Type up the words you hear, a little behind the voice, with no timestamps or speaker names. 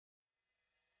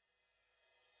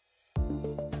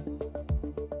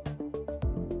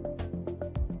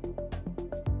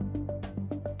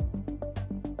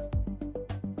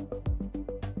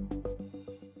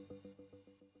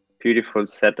beautiful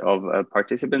set of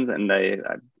participants, and I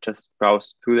just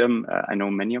browsed through them. I know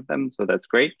many of them, so that's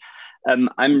great.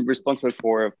 I'm responsible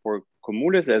for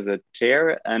COMULIS as a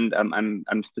chair, and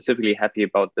I'm specifically happy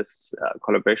about this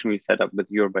collaboration we set up with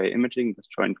Euro-BioImaging, this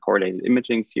joint correlated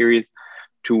imaging series,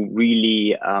 to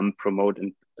really promote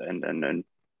and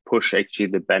push actually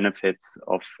the benefits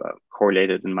of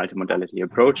correlated and multimodality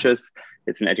approaches.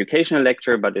 It's an educational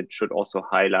lecture, but it should also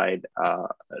highlight a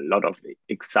lot of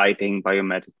exciting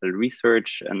biomedical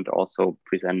research and also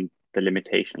present the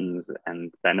limitations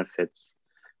and benefits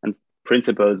and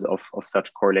principles of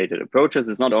such correlated approaches.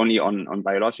 It's not only on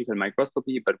biological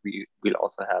microscopy, but we'll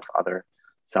also have other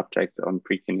subjects on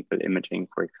preclinical imaging,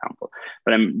 for example.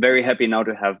 But I'm very happy now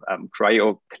to have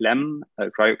Cryo-CLEM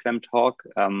talk.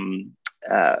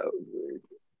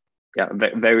 Yeah,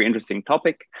 very interesting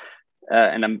topic.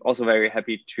 And I'm also very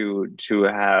happy to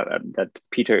have that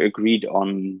Petr agreed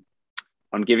on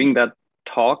giving that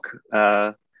talk.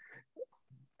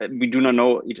 We do not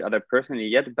know each other personally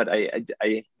yet, but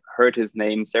I heard his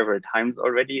name several times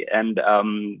already, and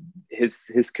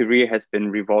his career has been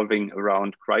revolving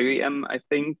around cryo-EM, I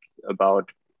think,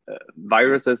 about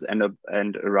viruses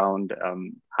and around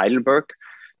Heidelberg.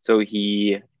 So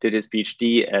he did his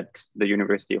PhD at the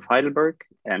University of Heidelberg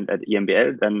and at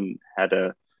EMBL, then had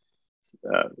a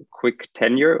quick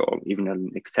tenure or even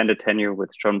an extended tenure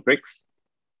with John Briggs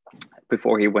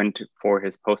before he went for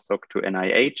his postdoc to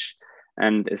NIH,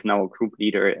 and is now a group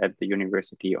leader at the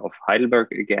University of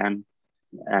Heidelberg again,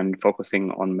 and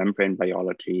focusing on membrane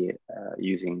biology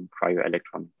using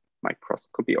cryo-electron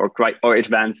microscopy or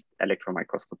advanced electron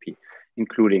microscopy,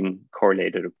 including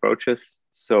correlated approaches.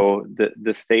 So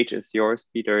the stage is yours,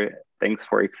 Petr. Thanks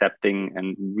for accepting,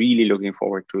 and really looking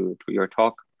forward to your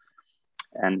talk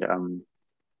and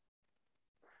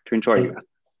to enjoy you.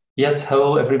 Yes,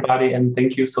 hello everybody, and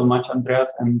thank you so much, Andreas,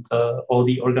 and all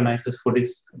the organizers for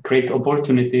this great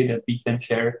opportunity that we can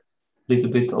share a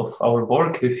little bit of our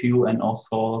work with you and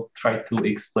also try to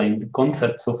explain the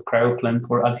concepts of Cryo-CLEM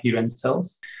for adherent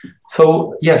cells.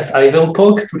 So yes, I will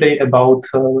talk today about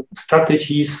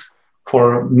strategies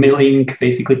for milling,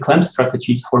 basically CLEM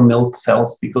strategies for milled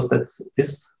cells, because that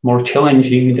is more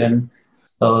challenging than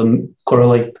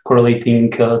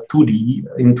correlating 2D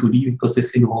in 2D, because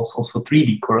this involves also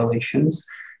 3D correlations.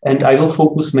 And I will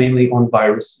focus mainly on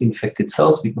virus-infected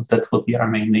cells, because that's what we are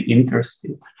mainly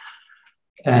interested.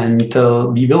 And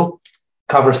we will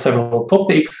cover several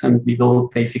topics, and we will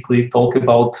basically talk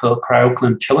about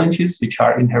cryo-CLEM challenges, which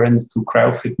are inherent to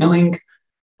cryo-FIB milling.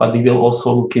 But we will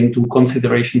also look into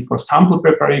consideration for sample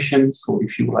preparation. So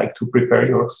if you like to prepare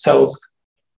your cells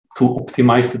to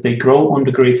optimize that they grow on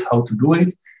the grids, how to do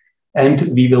it. And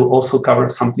we will also cover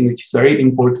something which is very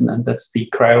important, and that's the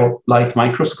cryo light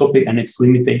microscopy and its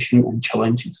limitation and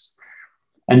challenges.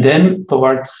 And then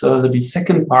towards the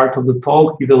second part of the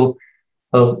talk, we will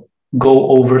go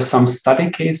over some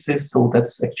study cases. So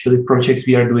that's actually projects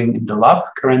we are doing in the lab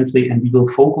currently, and we will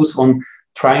focus on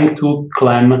trying to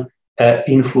CLEM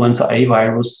influenza A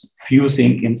virus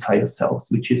fusing inside the cells,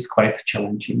 which is quite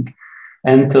challenging.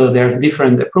 And there are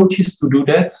different approaches to do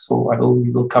that. So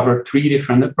we will cover 3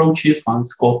 different approaches. One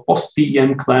is called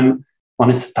post-TEM CLEM,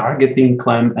 one is targeting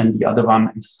CLEM, and the other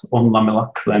one is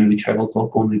on-lamella CLEM, which I will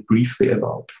talk only briefly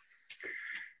about.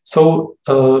 So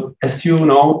as you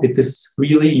know, it is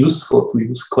really useful to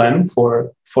use CLEM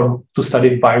to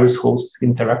study virus-host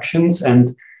interactions.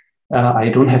 And I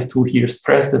don't have to here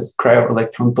stress that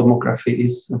cryo-electron tomography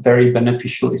is very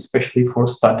beneficial, especially for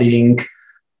studying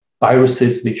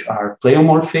viruses which are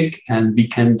pleomorphic, and we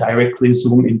can directly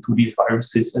zoom into these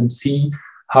viruses and see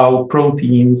how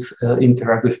proteins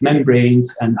interact with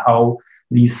membranes and how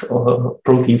these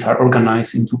proteins are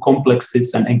organized into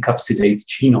complexes and encapsulate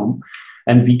genome.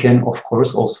 And we can, of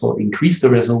course, also increase the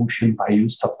resolution by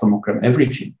use subtomogram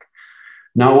averaging.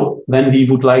 Now, when we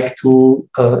would like to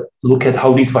look at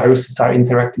how these viruses are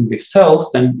interacting with cells,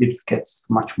 then it gets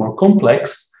much more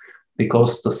complex,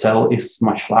 because the cell is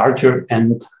much larger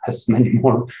and has many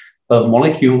more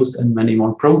molecules and many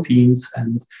more proteins.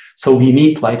 And so we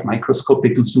need light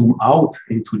microscopy to zoom out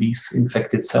into these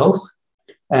infected cells.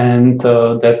 And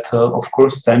that, of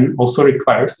course, then also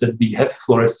requires that we have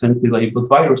fluorescently labeled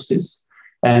viruses.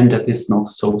 And that is not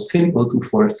so simple to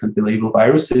fluorescently label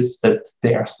viruses, that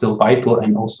they are still vital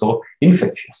and also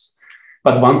infectious.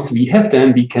 But once we have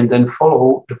them, we can then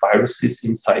follow the viruses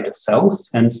inside the cells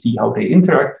and see how they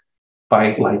interact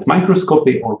by light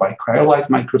microscopy or by cryolight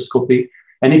microscopy.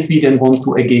 And if we then want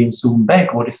to again zoom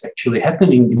back what is actually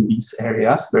happening in these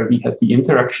areas where we have the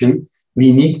interaction,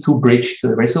 we need to bridge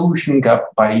the resolution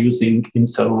gap by using in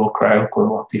cellular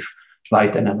cryocorrelative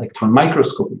light and electron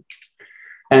microscopy.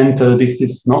 And this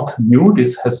is not new.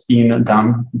 This has been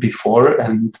done before,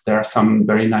 and there are some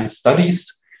very nice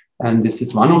studies. And this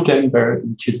is one of them,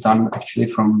 which is done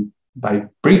actually by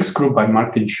Briggs group, by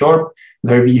Martin Shorp,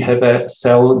 where we have a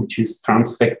cell which is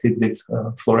transfected with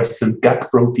fluorescent GAC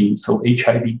protein. So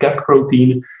HIB GAC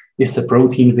protein is a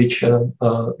protein which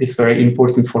is very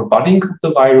important for budding of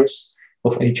the virus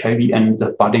of HIV, and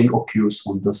the budding occurs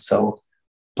on the cell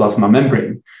plasma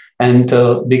membrane. And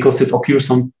because it occurs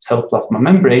on cell plasma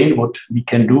membrane, what we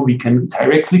can do, we can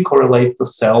directly correlate the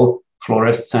cell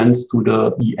fluorescence to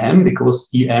the EM, because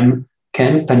EM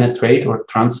can penetrate, or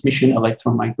transmission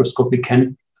electron microscopy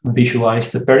can visualize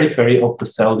the periphery of the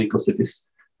cell because it is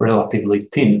relatively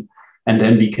thin. And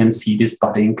then we can see these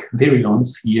budding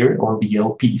virions here, or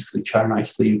VLPs, which are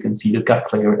nicely, you can see the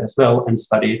GAC layer as well, and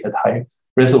study it at high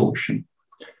resolution.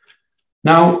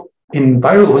 Now, in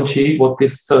virology, what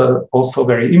is also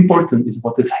very important is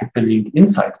what is happening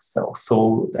inside the cell.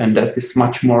 So, and that is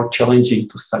much more challenging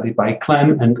to study by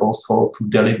CLEM, and also to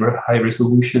deliver high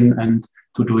resolution and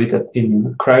to do it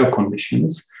in cryo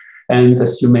conditions. And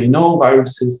as you may know,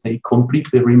 viruses, they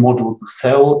completely remodel the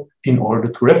cell in order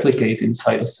to replicate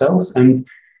inside the cells. And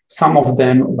some of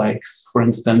them, like, for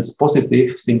instance, positive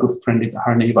single-stranded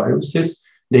RNA viruses,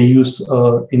 they use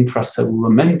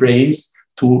intracellular membranes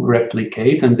to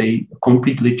replicate, and they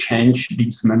completely change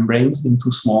these membranes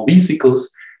into small vesicles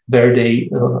where they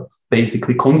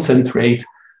basically concentrate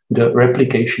the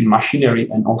replication machinery,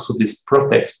 and also this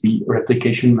protects the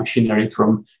replication machinery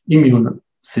from immune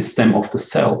system of the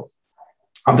cell.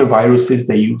 Other viruses,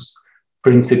 they use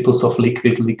principles of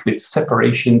liquid-liquid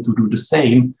separation to do the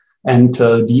same, and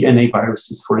DNA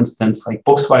viruses, for instance, like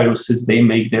pox viruses, they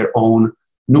make their own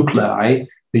nuclei,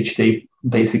 which they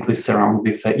basically surround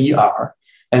with the ER.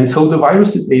 And so the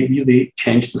viruses, they really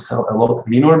change the cell a lot.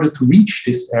 And in order to reach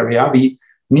this area, we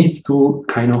need to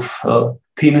kind of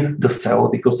thin the cell,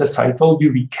 because as I told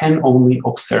you, we can only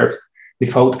observe,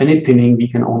 without any thinning, we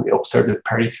can only observe the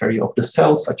periphery of the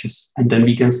cell, and then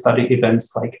we can study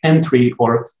events like entry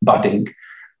or budding.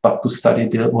 But to study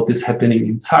what is happening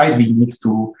inside, we need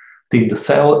to thin the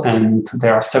cell, and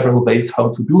there are several ways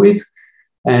how to do it.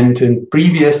 And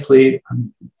previously,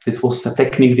 this was a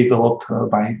technique developed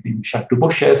in Jacques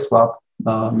Dubochet's lab,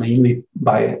 mainly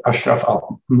by Ashraf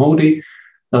Al-Modi,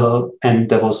 and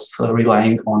that was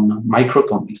relying on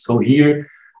microtomy. So here,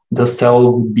 the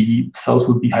cells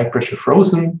would be high pressure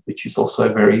frozen, which is also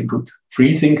a very good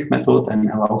freezing method and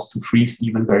allows to freeze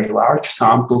even very large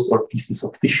samples or pieces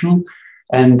of tissue.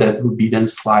 And that would be then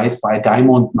sliced by a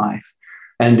diamond knife.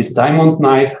 And this diamond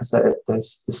knife has the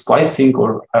slicing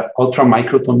or ultra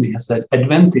microtomy has the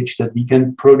advantage that we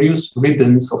can produce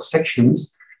ribbons of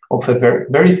sections of a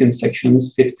very thin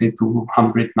sections, 50 to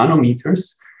 100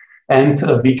 nanometers. And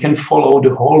we can follow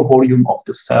the whole volume of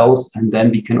the cells. And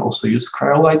then we can also use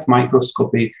cryolight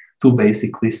microscopy to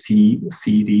basically see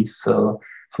these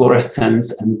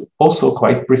fluorescence, and also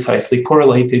quite precisely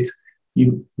correlate it,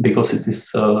 because it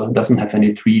is doesn't have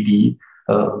any 3D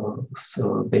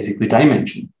basically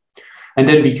dimension. And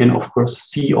then we can, of course,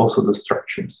 see also the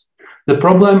structures. The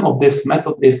problem of this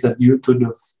method is that due to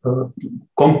the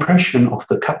compression of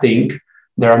the cutting,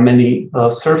 there are many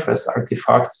surface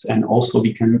artifacts, and also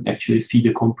we can actually see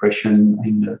the compression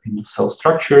in the cell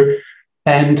structure.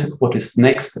 And what is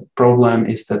next problem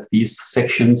is that these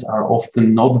sections are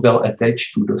often not well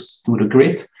attached to the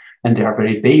grid, and they are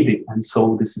very wavy. And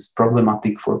so this is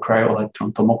problematic for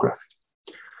cryo-electron tomography.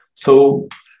 So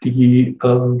the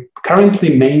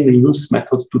currently mainly used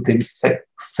method to thin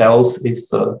cells is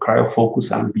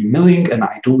cryofocus and milling, and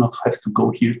I do not have to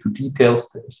go here to details.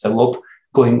 There's a lot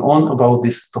going on about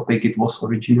this topic. It was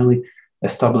originally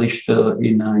established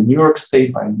in New York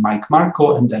State by Mike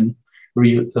Marco, and then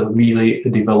really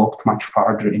developed much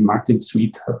farther in Martin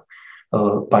Sweet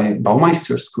by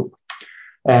Baumeister's group.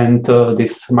 And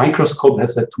this microscope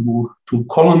has two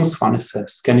columns. One is a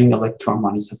scanning electron,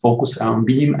 one is a focus ion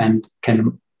beam, and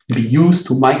can be used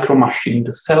to micromachine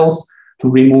the cells to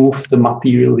remove the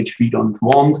material which we don't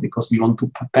want, because we want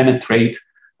to penetrate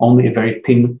only a very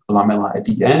thin lamella at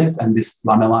the end. And this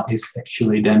lamella is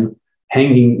actually then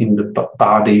hanging in the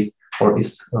body, or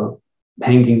is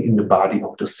hanging in the body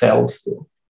of the cell still.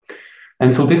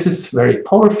 And so this is very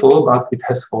powerful, but it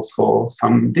has also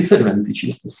some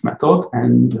disadvantages, this method.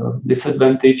 And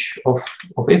disadvantage of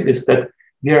it is that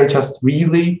we are just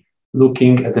really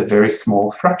looking at a very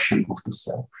small fraction of the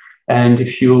cell. And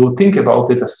if you think about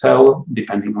it, a cell,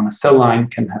 depending on a cell line,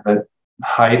 can have a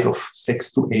height of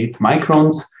 6 to 8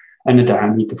 microns and a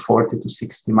diameter 40 to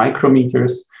 60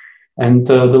 micrometers. And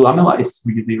the lamella is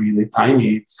really, really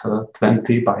tiny. It's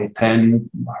 20 by 10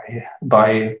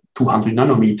 by 200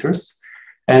 nanometers.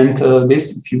 And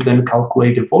this, if you then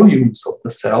calculate the volumes of the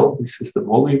cell, this is the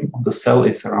volume of the cell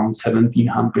is around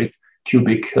 1700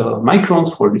 cubic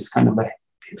microns for this kind of a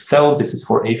cell. This is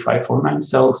for A549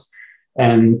 cells.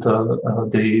 And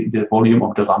the volume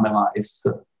of the lamella is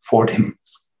 40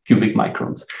 cubic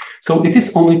microns. So it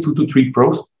is only 2 to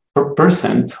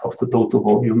 3% of the total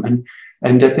volume.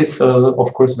 And that is,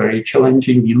 of course, very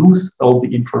challenging. We lose all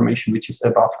the information which is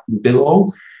above and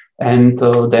below. And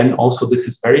then also this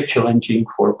is very challenging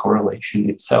for correlation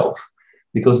itself,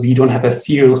 because we don't have a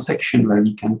serial section where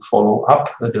we can follow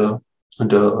up the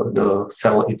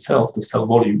cell itself, the cell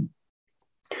volume.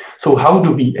 So how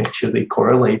do we actually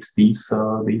correlate these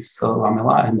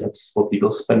lamella? And that's what we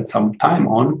will spend some time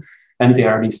on. And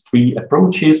there are these three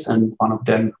approaches, and one of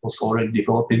them was already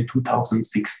developed in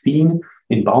 2016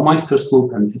 in Baumeister's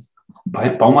group, and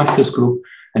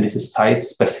this is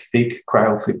site-specific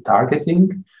cryo-FIB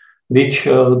targeting, which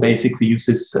basically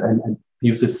uses an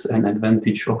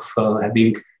advantage of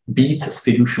having beads as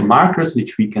fiducial markers,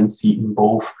 which we can see in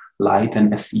both light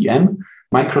and SEM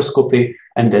microscopy,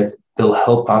 and that will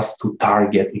help us to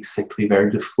target exactly where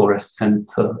the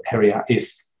fluorescent area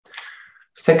is.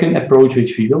 Second approach,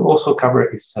 which we will also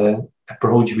cover, is an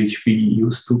approach which we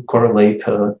use to correlate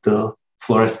the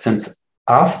fluorescence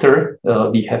after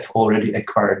we have already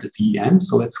acquired the TEM,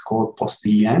 so it's called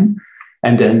post-TEM.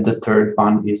 And then the third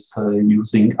one is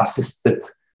using assisted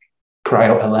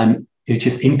cryo-LM, which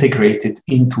is integrated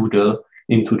into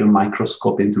the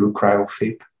microscope, into the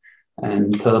cryo-FIB.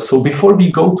 And so before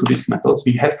we go to these methods,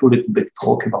 we have to a little bit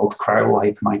talk about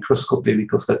cryolight microscopy,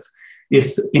 because that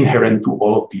is inherent to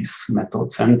all of these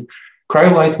methods. And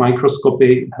cryolight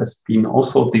microscopy has been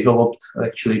also developed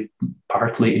actually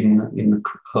partly in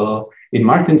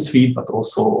Martin's field, but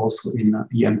also in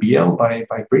EMBL by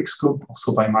Briggs Group,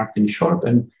 also by Martin Short.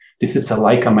 And this is a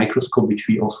Leica microscope, which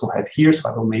we also have here. So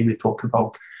I will mainly talk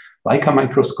about Leica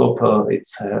microscope.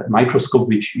 It's a microscope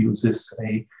which uses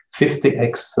a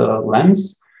 50x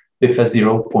lens with a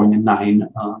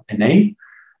 0.9 NA.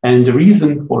 And the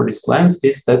reason for this lens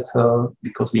is that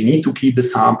because we need to keep the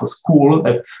samples cool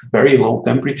at very low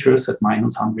temperatures, at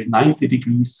minus 190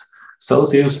 degrees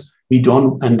Celsius, we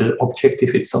don't, and the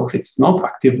objective itself, it's not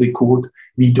actively cooled.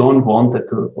 We don't want that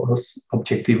the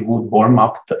objective would warm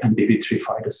up and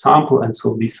vitrify the sample. And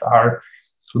so these are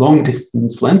long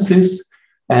distance lenses.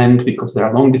 And because they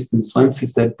are long distance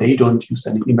lenses that they don't use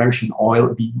any immersion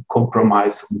oil, we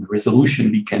compromise on the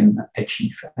resolution we can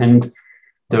achieve. And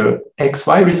the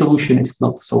XY resolution is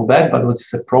not so bad, but what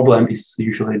is a problem is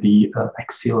usually the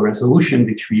axial resolution,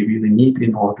 which we really need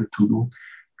in order to do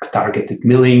targeted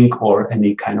milling or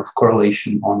any kind of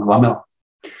correlation on lamella.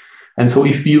 And so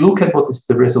if we look at what is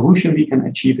the resolution we can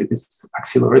achieve, it is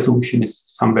axial resolution is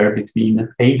somewhere between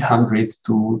 800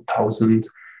 to 1000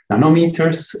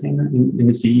 nanometers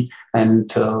in Z.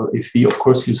 And if we, of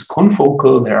course, use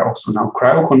confocal, there are also now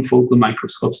cryoconfocal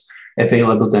microscopes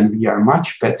available, then we are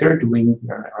much better, doing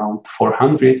around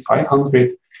 400,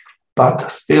 500. But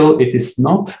still, it is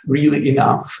not really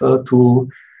enough to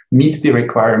meet the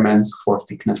requirements for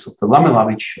thickness of the lamella,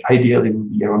 which ideally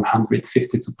would be around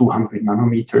 150 to 200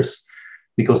 nanometers,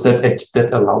 because that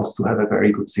allows to have a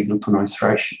very good signal-to-noise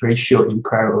ratio in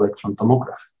cryo-electron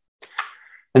tomography.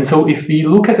 And so if we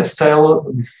look at a cell,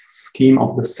 this scheme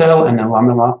of the cell and a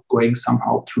lamella going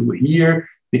somehow through here,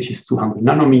 which is 200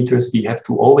 nanometers, we have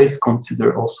to always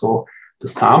consider also the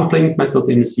sampling method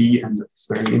in Z, and that's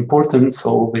very important.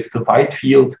 So with the wide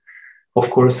field, of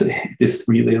course, it is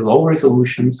really low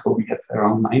resolution. So we have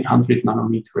around 900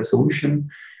 nanometer resolution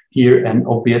here. And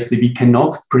obviously we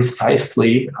cannot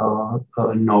precisely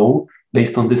know,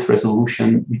 based on this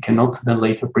resolution, we cannot then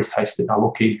later precisely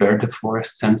allocate where the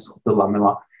fluorescence of the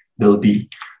lamella will be.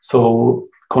 So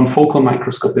confocal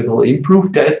microscopy will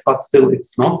improve that, but still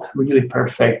it's not really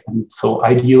perfect. And so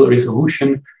ideal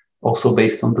resolution, also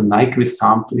based on the Nyquist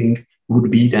sampling, would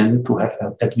be then to have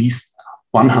at least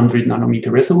 100 nanometer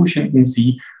resolution in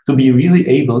Z to be really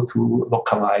able to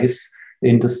localize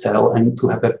in the cell and to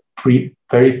have a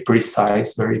very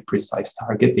precise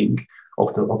targeting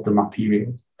of the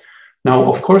material.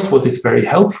 Now, of course, what is very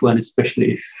helpful, and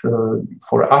especially if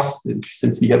for us,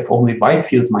 since we have only wide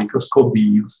field microscope, we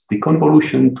use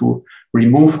deconvolution to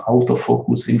remove out of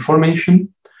focus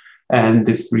information. And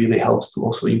this really helps to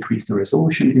also increase the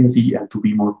resolution in Z and to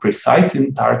be more precise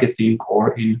in targeting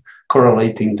or in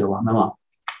correlating the lamella.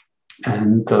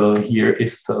 And here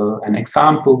is an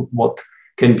example what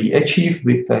can be achieved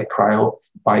with a cryo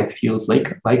wide field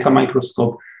Leica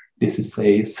microscope. This is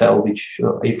a cell, which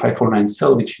A549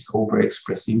 cell, which is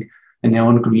overexpressing a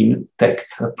neon green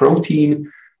detect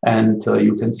protein. And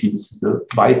you can see this is the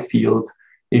wide field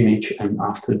image, and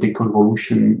after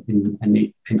deconvolution in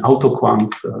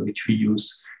AutoQuant, which we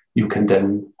use, you can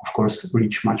then, of course,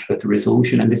 reach much better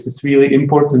resolution. And this is really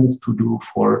important to do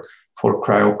for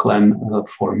Cryo-CLEM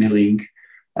for milling.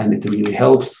 And it really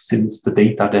helps, since the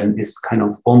data then is kind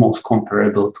of almost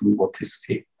comparable to what is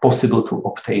possible to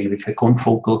obtain with a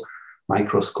confocal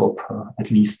microscope.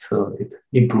 At least it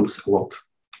improves a lot.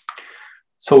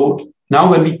 So now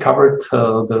when we covered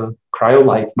the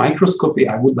cryolight microscopy,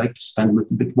 I would like to spend a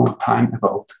little bit more time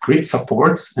about grid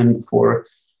supports and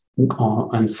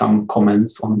some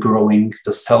comments on growing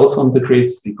the cells on the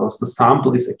grids, because the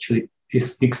sample is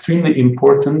extremely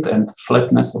important, and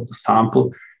flatness of the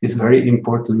sample is very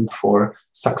important for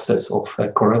success of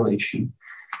correlation.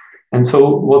 And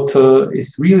so what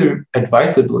is really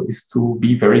advisable is to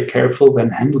be very careful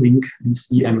when handling these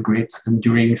EM grids, and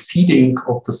during seeding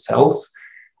of the cells,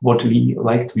 what we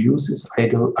like to use is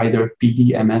either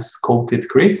PDMS coated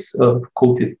grids,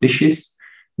 coated dishes,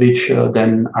 which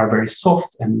then are very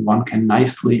soft and one can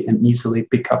nicely and easily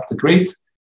pick up the grid.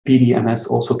 PDMS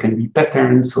also can be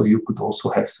patterned, so you could also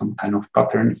have some kind of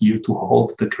pattern here to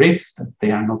hold the grids, that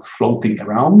they are not floating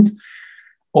around.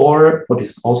 Or what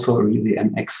is also really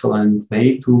an excellent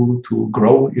way to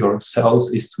grow your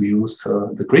cells is to use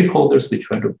the grid holders, which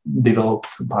were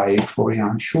developed by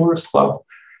Florian Schur's lab.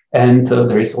 And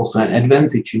there is also an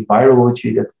advantage in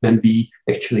virology that when we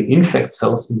actually infect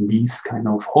cells in these kind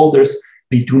of holders,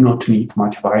 we do not need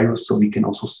much virus, so we can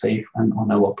also save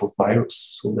on a lot of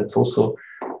virus. So that's also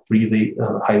really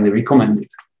highly recommended.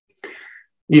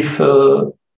 If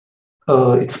you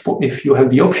have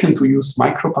the option to use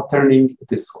micro-patterning,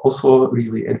 it is also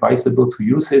really advisable to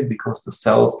use it, because the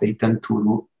cells, they tend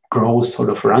to grow sort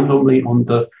of randomly on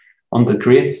the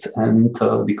grids, and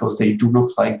because they do not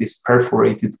like this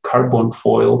perforated carbon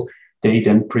foil, they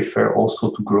then prefer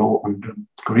also to grow on the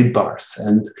grid bars.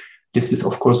 And this is,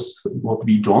 of course, what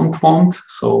we don't want.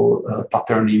 So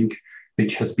patterning,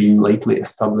 which has been lately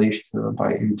established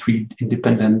by 3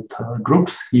 independent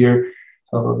groups here,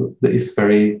 is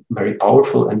very, very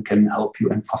powerful and can help you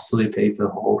and facilitate the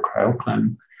whole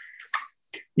Cryo-CLEM.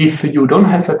 If you don't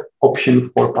have an option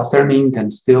for patterning, then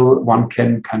still one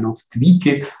can kind of tweak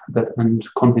it and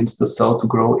convince the cell to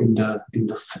grow in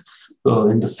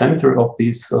the center of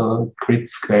these grid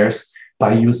squares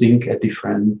by using a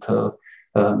different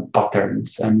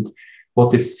patterns. And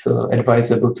what is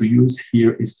advisable to use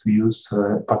here is to use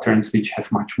patterns which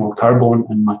have much more carbon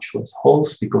and much less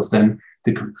holes, because then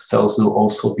the cells will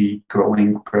also be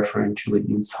growing preferentially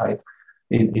inside.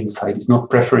 It's not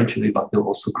preferentially, but they'll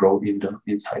also grow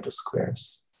inside the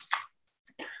squares.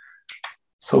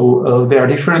 So there are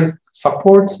different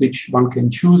supports which one can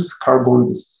choose.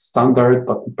 Carbon is standard,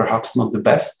 but perhaps not the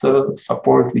best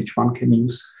support which one can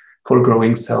use for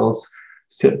growing cells.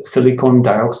 Silicon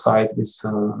dioxide is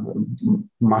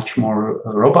much more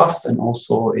robust, and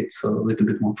also it's a little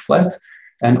bit more flat.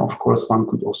 And of course, one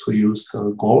could also use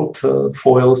gold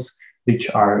foils,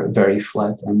 which are very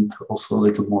flat and also a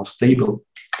little more stable.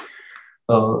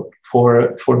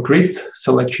 For grid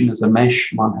selection as a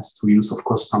mesh, one has to use, of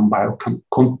course, some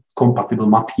biocompatible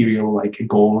material like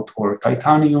gold or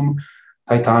titanium.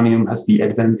 Titanium has the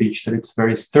advantage that it's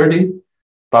very sturdy,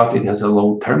 but it has a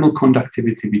low thermal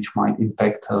conductivity, which might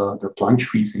impact the plunge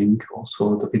freezing,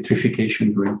 also the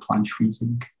vitrification during plunge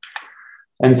freezing.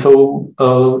 And so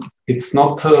it's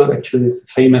not actually a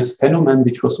famous phenomenon,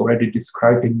 which was already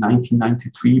described in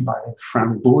 1993 by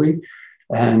Frank Bowie.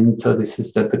 And this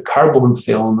is that the carbon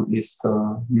film is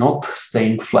not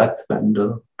staying flat when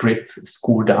the grid is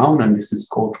cooled down, and this is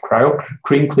called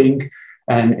cryo-crinkling.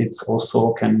 And it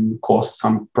also can cause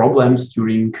some problems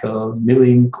during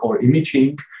milling or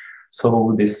imaging.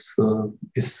 So this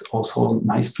is also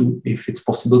nice if it's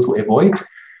possible to avoid.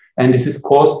 And this is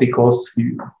caused because,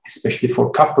 especially for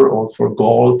copper or for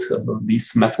gold,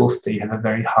 these metals, they have a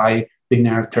very high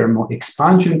linear thermal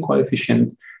expansion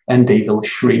coefficient, and they will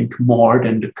shrink more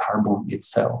than the carbon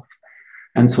itself.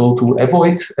 And so to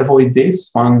avoid this,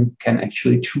 one can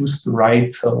actually choose the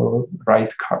right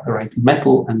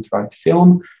metal and right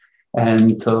film.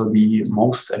 And the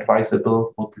most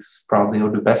advisable, what is probably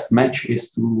the best match,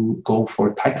 is to go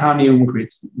for titanium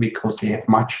grids, because they have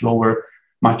much lower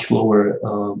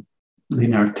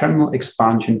linear thermal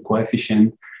expansion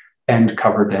coefficient, and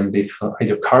cover them with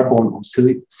either carbon or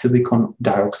silicon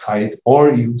dioxide,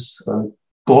 or use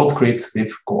gold grids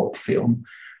with gold film.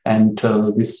 And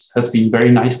this has been very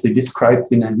nicely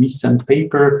described in a recent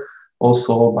paper,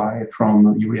 also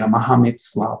from Yuria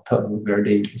Mahamit's lab, where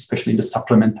they, especially in the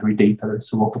supplementary data,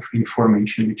 there's a lot of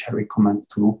information which I recommend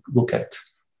to look at.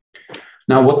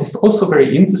 Now, what is also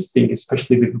very interesting,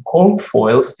 especially with gold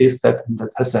foils, is that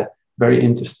has a very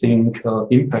interesting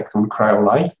impact on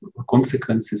cryolight, or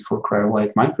consequences for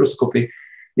cryolight microscopy,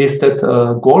 is that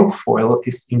gold foil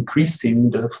is increasing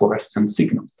the fluorescence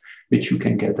signal which you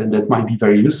can get, and that might be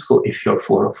very useful if your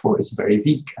fluorophore is very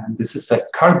weak. And this is a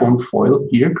carbon foil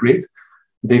here grid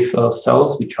with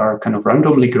cells which are kind of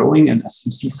randomly growing, and as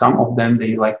you see, some of them,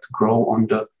 they like to grow on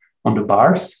the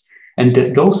bars, and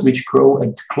those which grow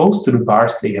close to the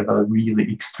bars, they have a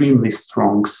really extremely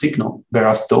strong signal,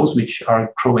 whereas those which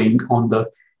are growing on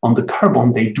the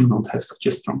carbon, they do not have such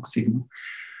a strong signal.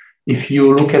 If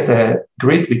you look at a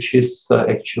grid which is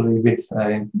actually with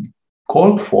a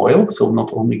gold foil, so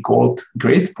not only gold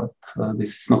grid, but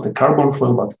this is not a carbon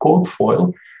foil, but gold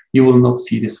foil, you will not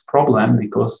see this problem,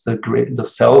 because the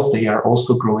cells, they are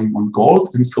also growing on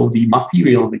gold, and so the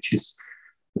material which is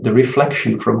the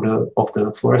reflection of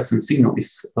the fluorescent signal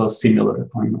is similar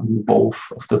on both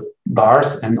of the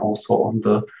bars and also on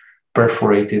the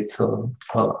perforated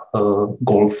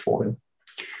gold foil.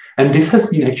 And this has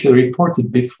been actually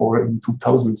reported before in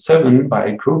 2007 by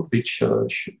a group which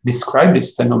described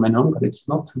this phenomenon, but it's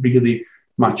not really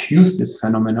much used, this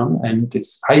phenomenon, and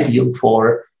it's ideal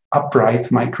for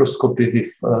upright microscopy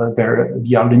with where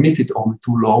we are limited on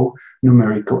to low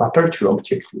numerical aperture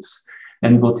objectives.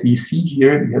 And what we see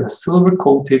here, we have a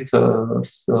silver-coated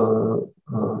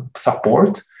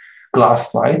support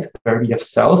glass slide where we have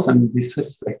cells, and this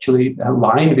is actually a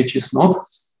line which is not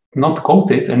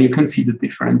coated, and you can see the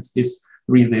difference is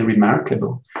really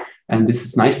remarkable. And this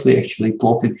is nicely actually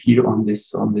plotted here on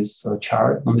this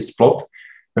chart, on this plot,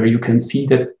 where you can see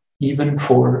that even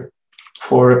for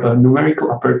a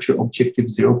numerical aperture objective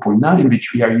 0.9,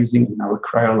 which we are using in our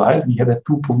cryolight, we have a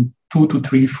 2.2 to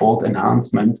 3-fold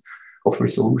enhancement of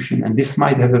resolution. And this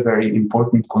might have a very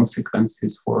important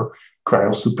consequences for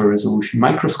cryo super resolution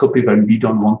microscopy when we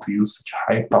don't want to use such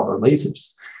high power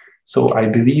lasers. So I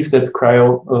believe that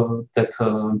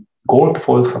gold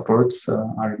foil supports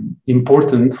are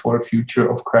important for the future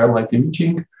of cryolight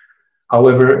imaging.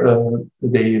 However,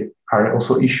 there are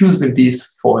also issues with these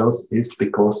foils, is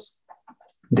because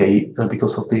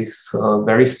of this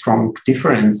very strong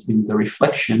difference in the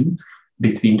reflection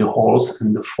between the holes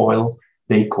and the foil,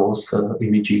 they cause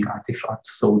imaging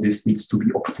artifacts. So this needs to be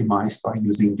optimized by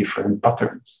using different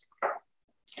patterns.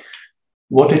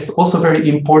 What is also very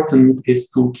important is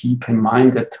to keep in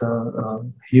mind that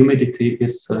humidity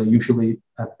is usually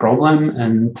a problem,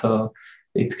 and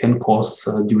it can cause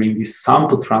during this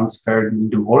sample transfer, in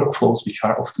the workflows, which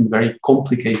are often very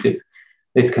complicated,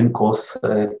 it can cause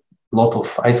a lot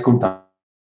of ice contact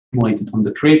on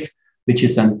the grid, which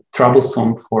is then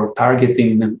troublesome for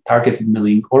targeted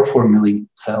milling or for milling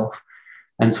itself.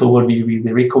 And so what we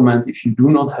really recommend, if you do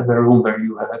not have a room where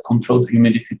you have a controlled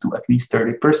humidity to at least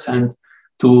 30%,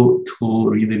 to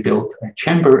really build a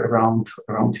chamber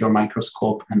around your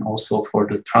microscope, and also for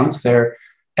the transfer,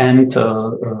 and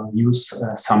use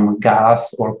some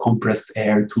gas or compressed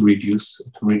air to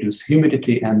reduce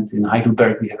humidity. And in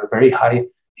Heidelberg, we have a very high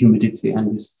humidity,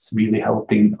 and this is really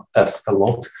helping us a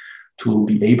lot to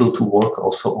be able to work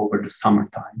also over the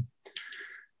summertime.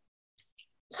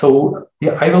 So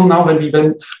yeah, I will now, when we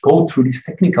go through these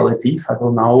technicalities, I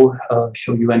will now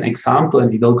show you an example, and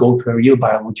we will go to a real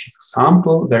biological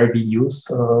sample where we use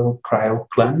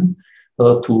Cryo-CLEM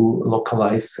to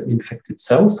localize infected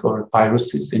cells or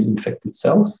viruses in infected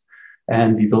cells.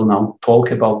 And we will now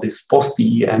talk about this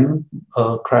post-EEM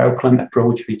Cryo-CLEM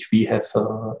approach, which we have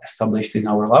established in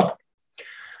our lab.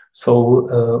 So,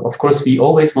 of course, we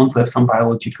always want to have some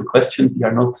biological questions. We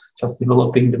are not just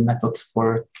developing the methods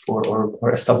or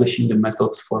establishing the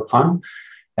methods for fun.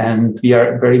 And we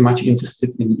are very much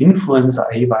interested in influenza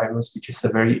A virus, which is a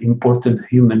very important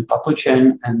human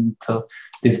pathogen. And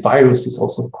this virus is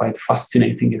also quite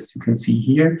fascinating, as you can see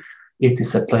here. It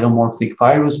is a pleomorphic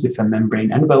virus with a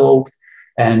membrane envelope.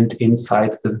 And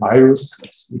inside the virus,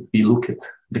 as we look a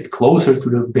bit closer to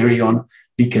the virion,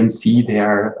 we can see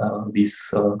there are these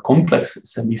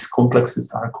complexes, and these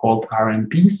complexes are called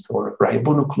RNPs, or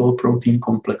ribonucleoprotein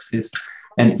complexes,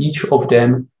 and each of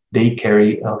them, they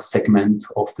carry a segment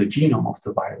of the genome of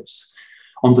the virus.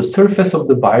 On the surface of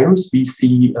the virus, we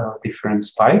see different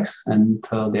spikes, and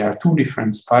there are two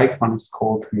different spikes. One is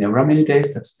called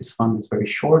neuraminidase, that's this one, this very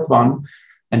short one,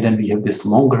 and then we have this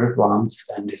longer ones,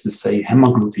 and this is a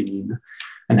hemagglutinin.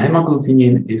 And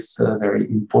hemagglutinin is very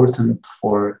important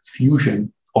for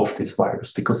fusion of this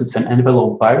virus, because it's an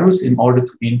envelope virus. In order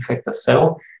to infect a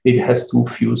cell, it has to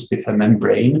fuse with a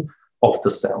membrane of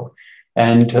the cell.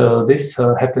 And this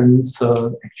happens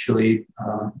actually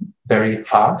very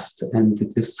fast, and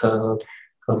it is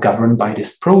governed by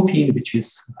this protein, which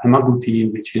is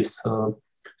hemagglutinin, which is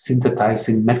synthesized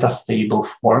in metastable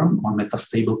form or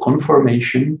metastable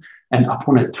conformation. And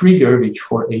upon a trigger, which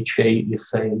for HA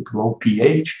is a low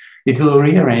pH, it will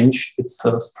rearrange its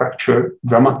structure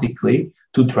dramatically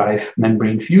to drive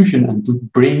membrane fusion and to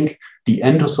bring the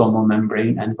endosomal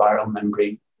membrane and viral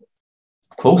membrane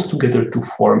close together to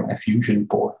form a fusion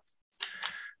pore.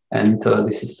 And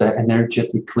this is an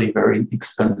energetically very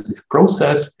expensive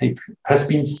process. It has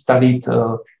been studied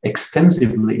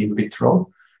extensively in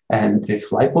vitro and with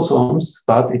liposomes,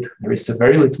 but there is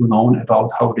very little known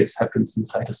about how this happens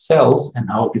inside the cells and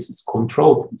how this is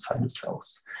controlled inside the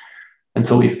cells. And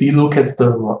so if we look at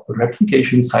the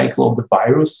replication cycle of the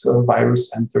virus,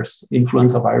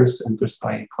 influenza virus enters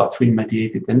by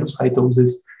clathrin-mediated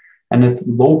endocytosis, and at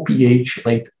low pH,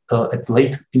 in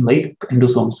late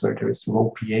endosomes where there is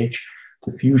low pH,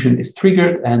 the fusion is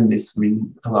triggered, and this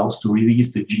allows to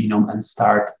release the genome and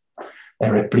start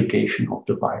a replication of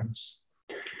the virus.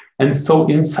 And so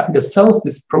inside the cells,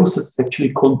 this process is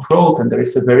actually controlled, and there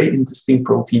is a very interesting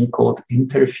protein called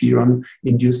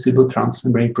interferon-inducible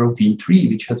transmembrane protein 3,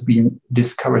 which has been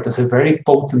discovered as a very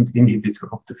potent inhibitor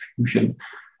of the fusion.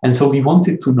 And so we want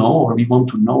to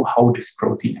know how this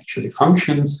protein actually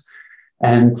functions.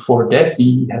 And for that,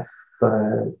 we have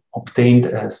obtained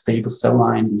a stable cell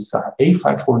line. These are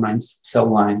A549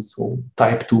 cell lines, so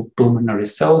type 2 pulmonary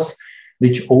cells,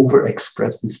 which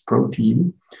overexpress this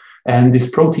protein. And this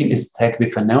protein is tagged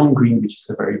with a neon green, which is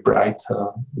a very bright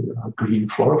green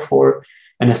fluorophore.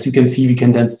 And as you can see, we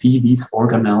can then see these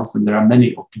organelles, and there are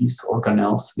many of these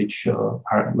organelles, which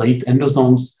are late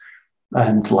endosomes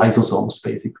and lysosomes,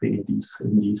 basically, in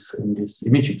these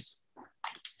images.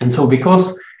 And so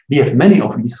because we have many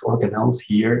of these organelles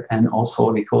here, and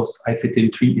also because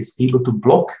IFITIN3 is able to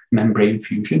block membrane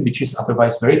fusion, which is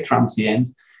otherwise very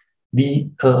transient, we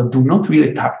do not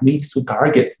really need to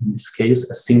target, in this case,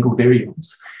 a single virions,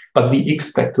 but we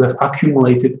expect to have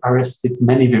arrested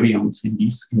many virions in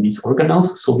these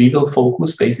organelles. So we will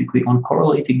focus basically on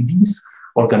correlating these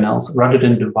organelles rather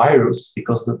than the virus,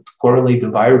 because to correlate the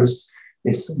virus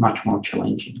is much more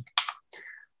challenging.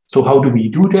 So how do we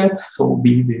do that? So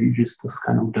we use this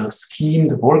kind of the scheme,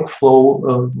 the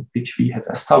workflow, which we have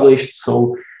established.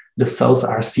 So the cells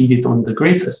are seeded on the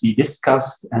grids, as we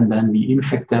discussed, and then we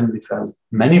infect them with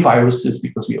many viruses,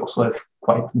 because we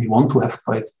want to have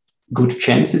quite good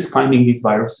chances finding these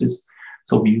viruses.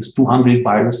 So we use 200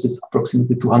 viruses,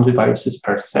 approximately 200 viruses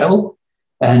per cell.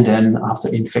 And then after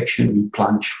infection, we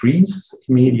plunge freeze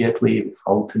immediately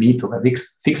without the need of a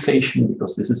fixation,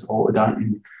 because this is all done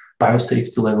in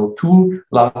biosafety level 2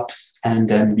 labs. And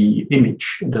then we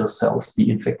image the cells, the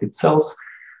infected cells,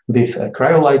 with a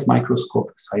cryolight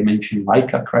microscope, as I mentioned,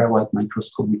 Leica cryolight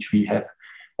microscope, which we have.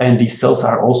 And these cells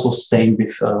are also stained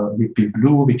with lipid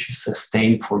blue, which is a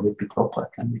stain for lipid droplet,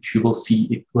 and which you will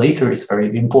see later is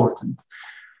very important.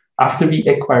 After we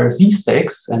acquire these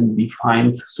tags and we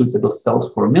find suitable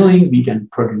cells for milling, we then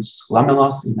produce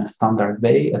lamellas in a standard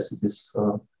way, as it is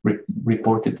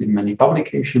reported in many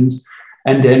publications.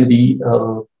 And then we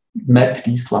map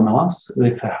these lamellas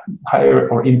with a higher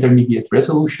or intermediate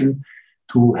resolution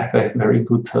to have a very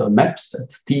good maps, at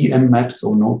TEM maps,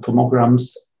 so no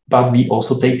tomograms, but we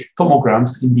also take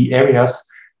tomograms in the areas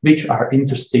which are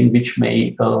interesting, which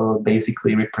may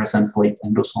basically represent late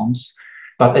endosomes.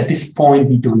 But at this point,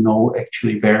 we don't know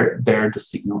actually where the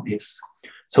signal is.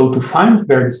 So to find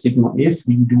where the signal is,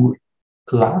 we do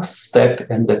the last step,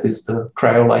 and that is the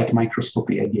cryolight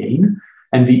microscopy again.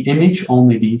 And we image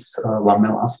only these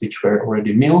lamellas, which were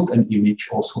already milled, and image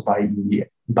also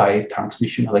by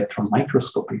transmission electron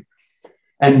microscopy.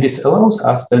 And this allows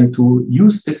us then to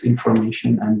use this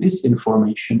information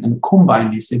and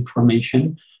combine this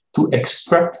information to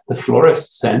extract the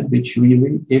fluorescent, which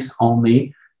really is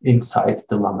only inside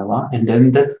the lamella. And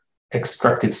then that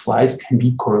extracted slice can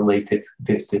be correlated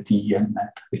with the TEM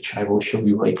map, which I will show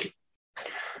you later.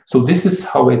 So this is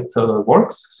how it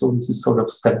works. So this is sort of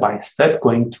step by step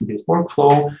going through this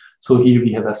workflow. So here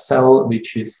we have a cell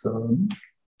which is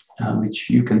which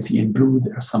you can see in blue.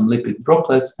 There are some lipid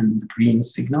droplets, and the green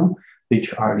signal,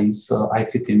 which are these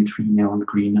IFITIN3 neon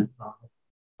green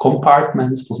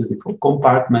compartments, positive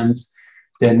compartments.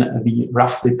 Then we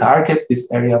roughly target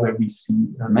this area where we see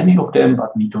many of them,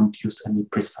 but we don't use any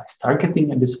precise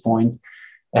targeting at this point,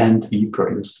 and we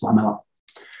produce lamella.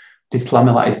 This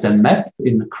lamella is then mapped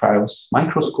in the cryos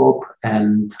microscope,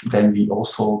 and then we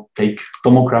also take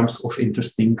tomograms of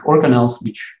interesting organelles,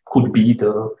 which could be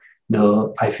the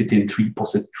IFITIN3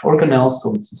 positive organelles.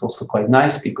 So this is also quite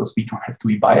nice, because we don't have to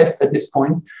be biased at this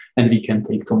point, and we can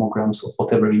take tomograms of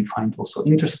whatever we find also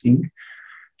interesting.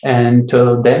 And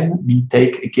then we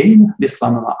take again this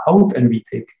lamella out and we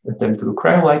take them to the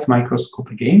cryolight microscope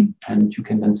again. And you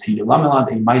can then see the lamella.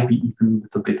 They might be even a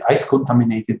little bit ice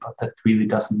contaminated, but that really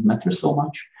doesn't matter so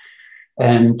much.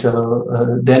 And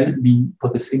then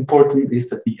what is important is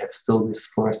that we have still this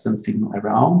fluorescent signal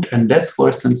around, and that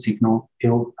fluorescent signal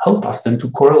will help us then to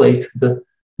correlate the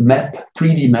map,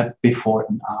 3D map before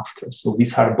and after. So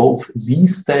these are both Z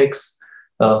stacks,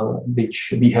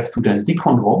 which we have to then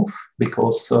deconvolve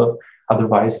because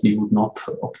otherwise we would not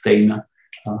obtain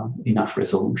enough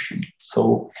resolution.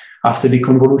 So after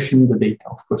deconvolution, the data,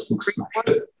 of course,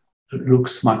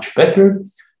 looks much better.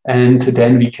 And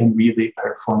then we can really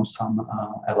perform some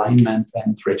alignment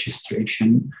and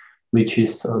registration, which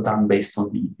is done based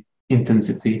on the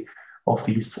intensity of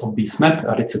these maps.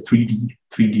 It's a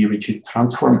 3D rigid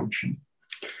transformation.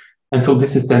 And so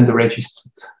this is then the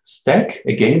registered stack,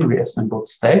 again, reassembled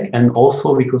stack. And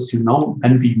also because, you know,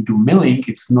 when we do milling,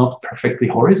 it's not perfectly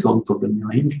horizontal, the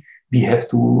milling. We have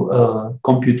to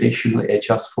computationally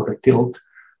adjust for the tilt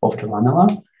of the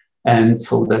lamella. And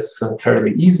so that's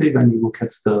fairly easy when you look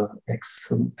at the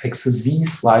XZ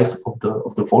slice of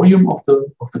the volume of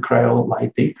the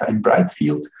cryolight data in bright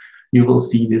field. You will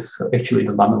see this actually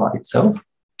the lamella itself,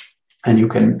 and you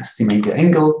can estimate the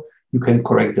angle. You can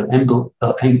correct the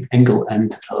angle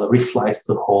and reslice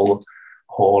the whole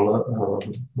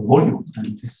volume.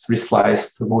 And this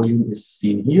resliced volume is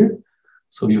seen here,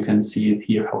 so you can see it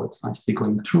here how it's nicely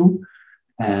going through,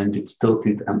 and it's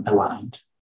tilted and aligned.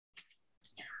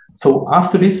 So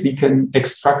after this, we can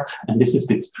extract, and this is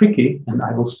a bit tricky, and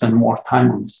I will spend more time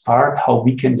on this part, how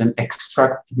we can then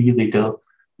extract really the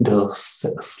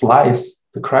slice,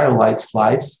 the cryolight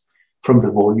slice from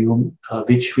the volume,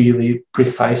 which really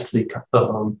precisely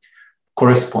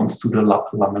corresponds to the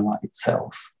lamella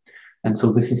itself. And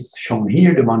so this is shown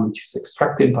here, the one which is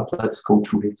extracted, but let's go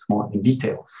through it more in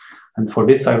detail. And for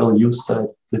this, I will use a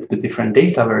little bit different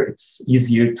data where it's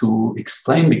easier to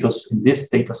explain, because in this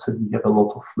data set, we have a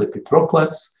lot of lipid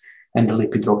droplets, and the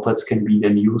lipid droplets can be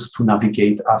then used to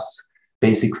navigate us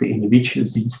basically in which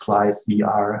Z slice we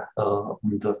are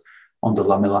on the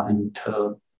lamella, and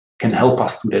can help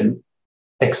us to then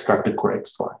extract the correct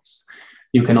slice.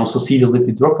 You can also see the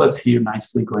lipid droplets here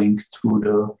nicely going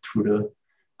through the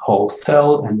whole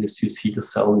cell, and as you see, the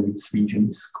cell in this region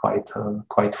is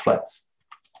quite flat.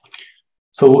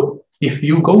 So if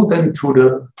you go then through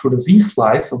the Z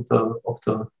slice of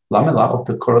the lamella of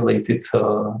the correlated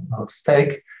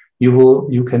stack,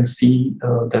 you can see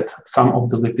that some of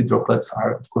the lipid droplets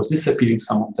are, of course, disappearing,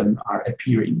 some of them are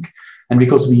appearing. And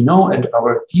because we know at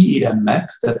our DEM map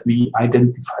that we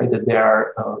identify that there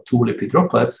are 2 lipid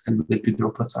droplets, and lipid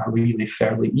droplets are really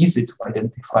fairly easy to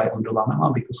identify on the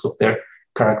lamella because of their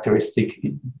characteristic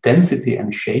density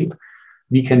and shape,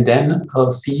 we can then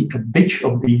see which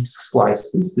of these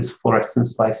slices, these fluorescent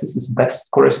slices, is best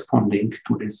corresponding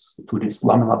to this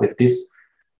lamella with these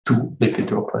 2 lipid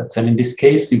droplets. And in this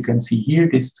case, you can see here,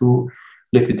 these 2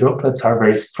 lipid droplets are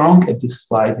very strong. At this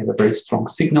slide, they have a very strong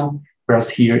signal, whereas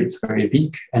here it's very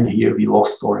weak, and here we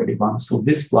lost already one. So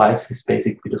this slice is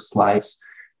basically the slice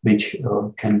which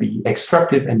can be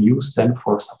extracted and used then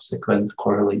for subsequent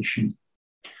correlation.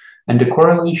 And the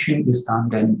correlation is done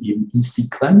then in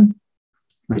CLEM,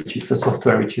 which is a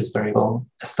software which is very well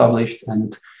established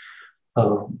and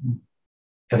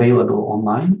available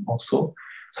online also.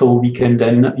 So we can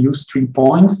then use 3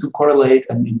 points to correlate,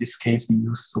 and in this case we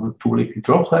use 2 lipid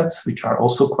droplets, which are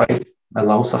also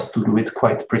allows us to do it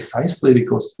quite precisely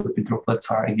because the lipid droplets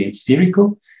are again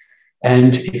spherical.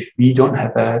 And if we don't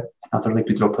have another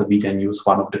lipid droplet, we then use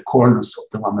one of the corners of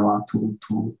the lamella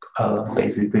to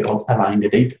basically align the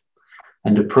data.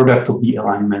 And the product of the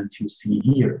alignment you see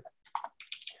here.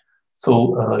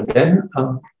 So then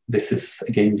this is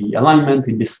again the alignment.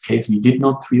 In this case, we did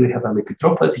not really have a lipid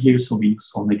droplet here, so we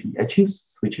use only the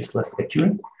edges, which is less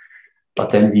accurate.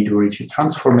 But then we do rigid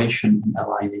transformation and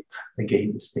align it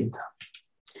again with data.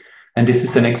 And this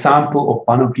is an example of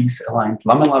one of these aligned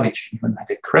lamella, which even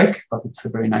had a crack, but it's a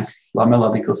very nice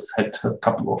lamella because it had a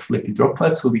couple of lipid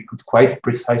droplets, so we could quite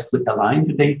precisely align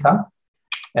the data.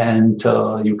 And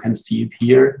you can see it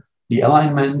here, the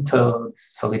alignment.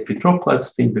 This is a lipid droplet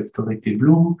stained with the lipid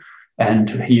blue, and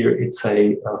here it's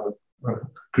a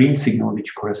green signal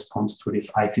which corresponds to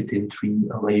this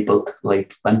I15-3 labeled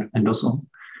late endosome.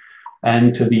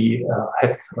 And we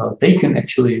have taken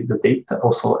actually the data,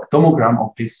 also a tomogram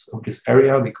of this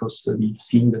area, because we've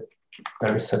seen that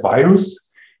there is a virus.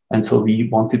 And so we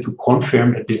wanted to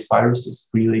confirm that this virus is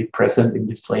really present in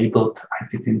this labeled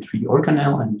I15-3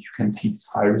 organelle. And you can see this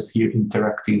virus here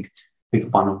interacting with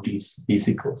one of these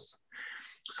vesicles.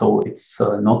 So it's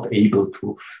not able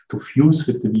to fuse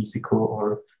with the vesicle,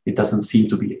 or it doesn't seem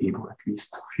to be able at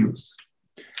least to fuse.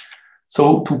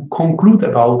 So to conclude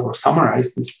about or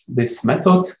summarize this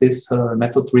method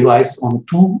relies on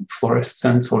two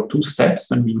fluorescence or two steps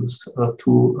when we use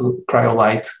two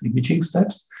cryolight imaging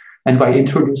steps. And by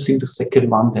introducing the second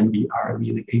one, then we are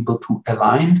really able to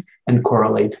align and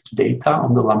correlate data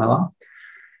on the lamella.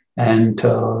 And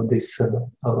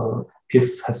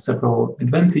this has several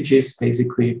advantages.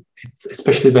 Basically,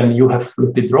 especially when you have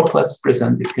lipid droplets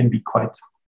present, it can be quite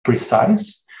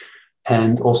precise.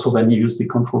 And also when you use the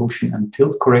convolution and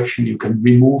tilt correction, you can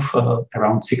remove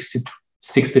around 60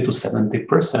 to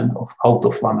 70% of out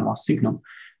of lamella signal,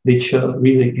 which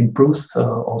really improves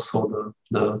also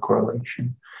the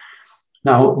correlation.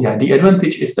 Now, yeah, the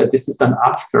advantage is that this is done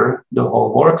after the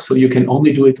whole work, so you can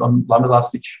only do it on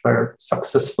lamellas which were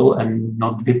successful and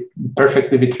not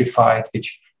perfectly vitrified,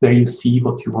 where you see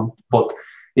what you want, what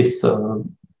is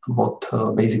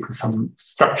basically some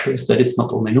structures, that it's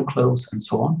not only nucleus and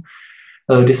so on.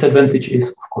 Disadvantage is,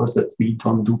 of course, that we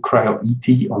don't do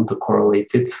cryo-ET on the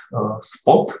correlated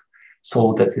spot,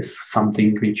 so that is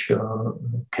something which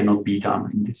cannot be done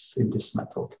in this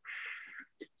method.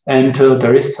 And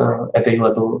there is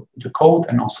available the code,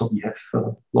 and also we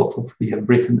have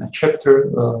written a chapter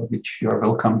which you are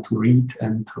welcome to read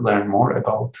and learn more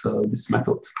about this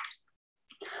method.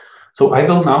 So I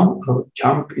will now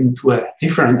jump into a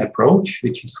different approach,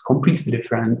 which is completely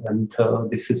different, and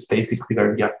this is basically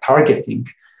where we are targeting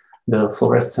the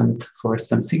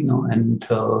fluorescent signal, and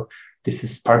this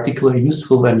is particularly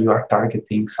useful when you are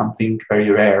targeting something very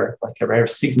rare, like a rare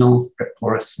signal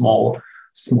or a small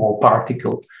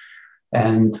particle.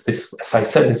 And this, as I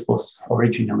said, this was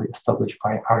originally established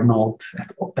by Arnold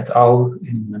et al.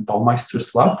 In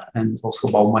Baumeister's lab, and also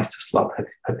Baumeister's lab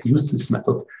have used this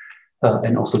method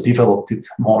and also developed it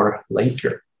more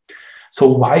later. So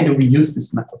why do we use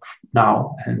this method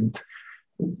now? And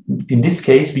in this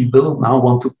case, we will now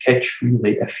want to catch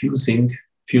really a fusing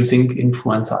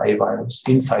influenza A virus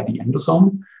inside the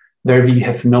endosome, where we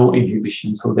have no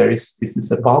inhibition. So this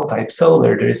is a ball type cell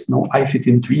where there is no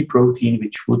IFITIN3 protein,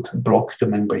 which would block the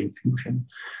membrane fusion.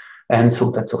 And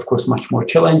so that's, of course, much more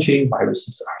challenging.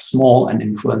 Viruses are small, and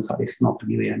influenza is not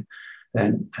really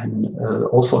and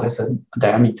also has a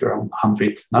diameter around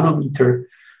 100 nanometer.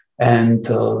 And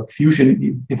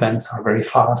fusion events are very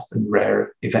fast and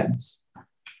rare events.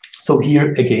 So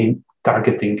here, again,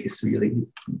 targeting is really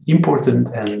important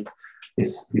and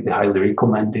is really highly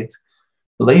recommended.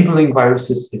 Labeling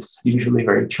viruses is usually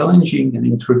very challenging, and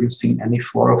introducing any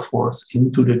fluorophores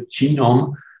into the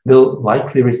genome will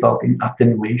likely result in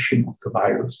attenuation of the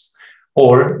virus,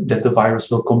 or that the virus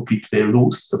will completely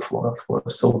lose the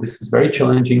fluorophore. So this is very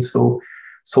challenging. So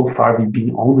far we've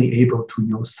been only able to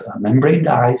use membrane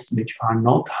dyes, which are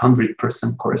not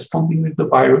 100% corresponding with the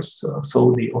virus.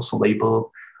 So they also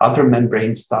label other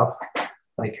membrane stuff,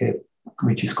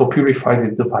 which is co-purified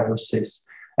with the viruses.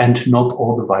 And not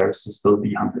all the viruses will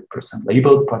be 100%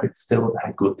 labeled, but it's still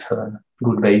a good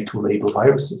way to label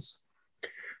viruses.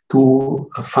 To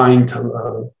find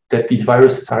that these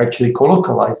viruses are actually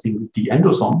colocalizing with the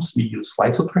endosomes, we use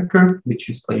LysoTracker, which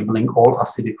is labeling all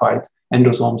acidified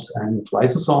endosomes and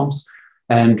lysosomes.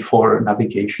 And for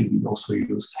navigation, we also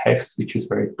use HEXT, which is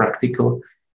very practical,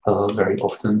 very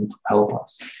often to help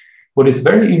us. What is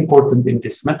very important in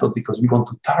this method, because we want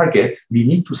to target, we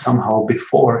need to somehow,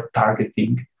 before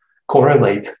targeting,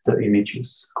 correlate the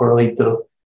images, correlate the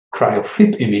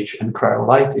cryo-FIB image and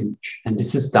cryo-light image. And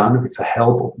this is done with the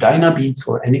help of dynabeads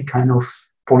or any kind of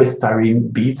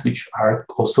polystyrene beads, which are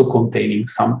also containing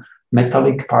some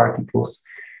metallic particles.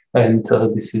 And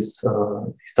these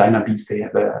dynabeads, they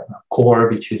have a core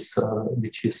which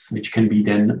can be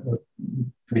then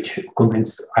which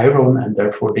contains iron, and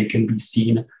therefore they can be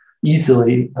seen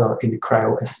easily in the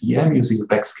cryo-SEM using a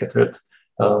backscattered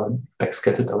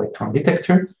electron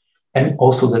detector. And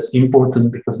also that's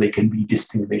important because they can be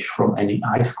distinguished from any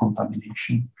ice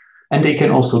contamination. And they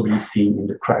can also be seen in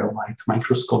the cryolight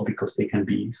microscope because they can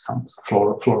be some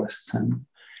fluorescent.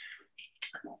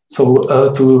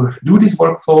 So to do this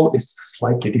workflow is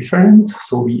slightly different.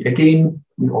 So we again,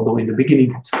 although in the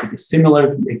beginning it's pretty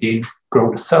similar, we again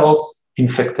grow the cells,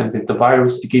 infect them with the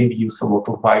virus. Again, we use a lot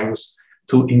of virus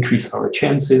to increase our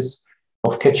chances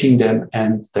of catching them,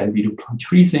 and then we do plunge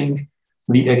freezing.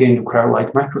 We again do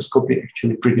cryolight microscopy,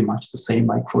 actually pretty much the same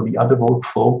like for the other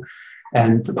workflow.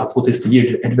 But what is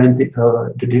the advantage?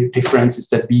 The difference is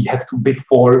that we have to,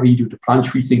 before we do the plunge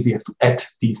freezing, we have to add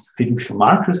these fiducial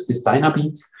markers, these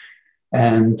dynabeads,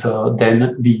 and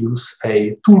then we use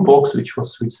a toolbox which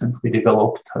was recently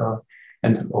developed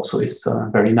And also it's a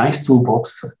very nice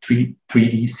toolbox, 3D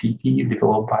CT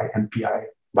developed by MPI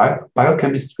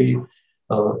Biochemistry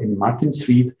in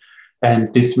Martinsried.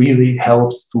 And this really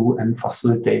helps to and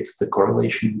facilitates the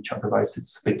correlation, which otherwise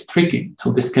it's a bit tricky.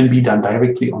 So this can be done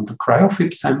directly on the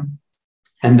cryo-FIB SEM,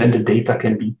 and then the data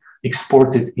can be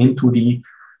exported into the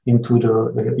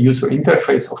user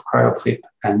interface of cryo-FIB,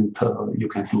 and you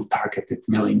can do targeted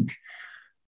milling.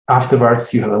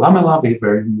 Afterwards, you have a lamella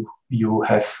where you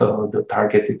have the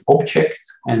targeted object,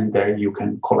 and there you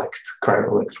can collect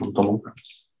cryo-electron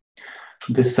tomograms.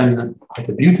 So this is quite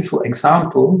a beautiful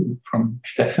example from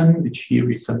Stefan, which he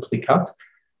recently got.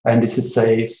 And this is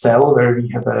a cell where we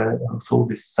have so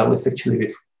this cell is actually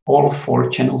with all 4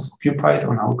 channels occupied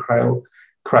on our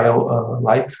cryo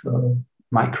light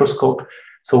microscope.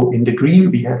 So in the green,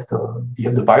 we have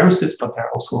the viruses, but there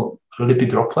are also lipid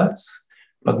droplets.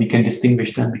 But we can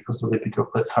distinguish them because the lipid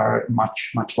droplets are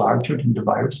much, much larger than the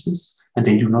viruses, and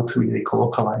they do not really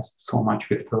colocalize so much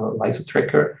with the LISO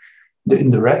tracker.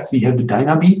 In the red, we have the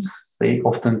dynabeads. They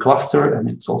often cluster, and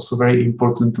it's also very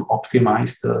important to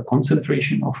optimize the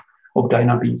concentration of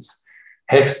dynabeads.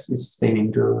 Hex is staining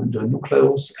the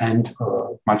nucleus, and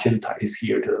magenta is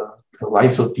here the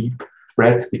LISO deep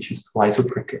red, which is the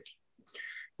LISO tracker.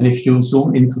 And if you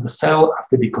zoom into the cell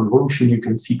after the convolution, you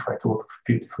can see quite a lot of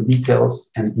beautiful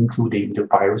details, and including the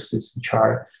viruses, which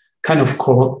are kind of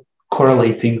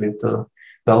correlating with the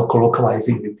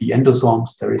colocalizing with the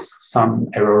endosomes. There is some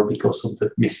error because of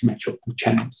the mismatch of the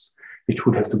channels, which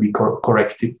would have to be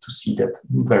corrected to see that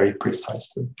very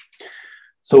precisely.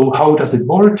 So how does it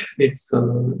work? It's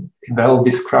well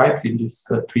described in this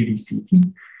 3D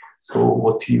CT. So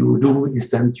what you do is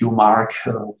then you mark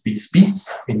these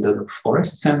beads in the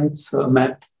fluorescent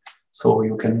map. So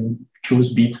you can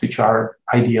choose beads which are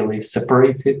ideally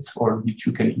separated, or which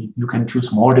you can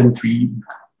choose more than 3.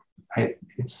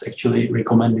 It's actually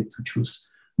recommended to choose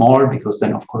more, because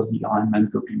then of course the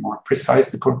alignment will be more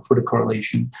precise for the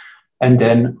correlation. And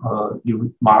then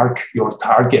you mark your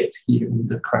target here in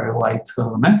the cryolight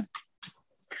map.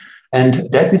 And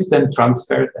that is then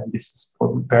transferred, and this is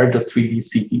where the 3D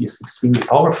CT is extremely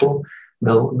powerful,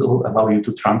 will allow you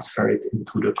to transfer it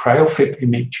into the cryo-FIB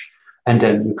image, and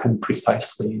then you can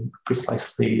precisely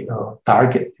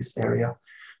target this area.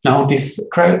 Now, this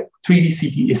 3D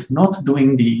CT is not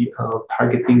doing the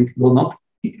targeting, will not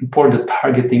import the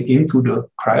targeting into the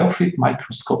cryo-FIB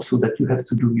microscope, so that you have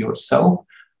to do yourself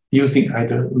using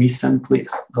either recently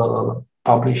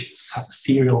published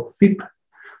serial FIB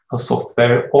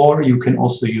software, or you can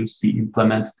also use the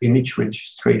implemented image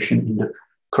registration in the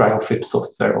cryo-FIB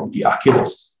software of the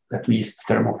Achilles. At least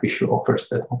Thermo Fisher offers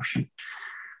that option.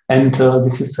 And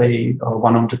this is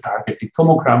one of the targeted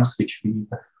tomograms which we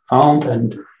have found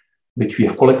and which we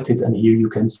have collected. And here you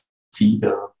can see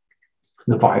the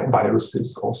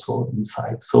viruses also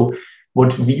inside. So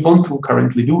what we want to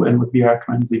currently do, and what we are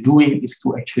currently doing, is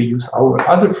to actually use our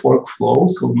other workflow.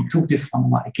 So we took this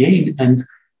lamella again and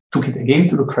took it again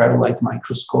to the cryolight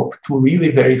microscope to really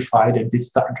verify that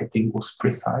this targeting was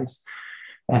precise.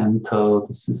 And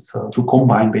this is to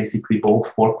combine basically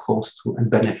both workflows and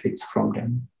benefits from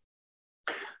them.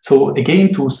 So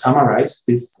again, to summarize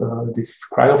this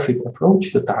cryo-FIB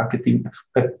approach, the targeting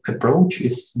approach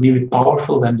is really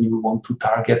powerful when you want to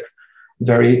target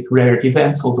very rare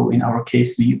events. Although in our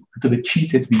case, we a little bit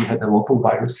cheated. We had a lot of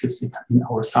viruses in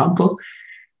our sample.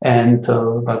 And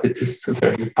but it is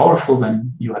very powerful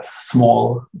when you have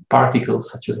small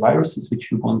particles such as viruses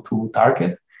which you want to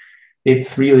target.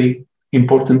 It's really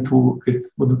important it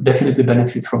would definitely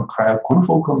benefit from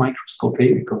cryoconfocal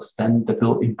microscopy, because then that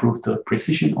will improve the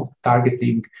precision of the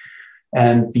targeting.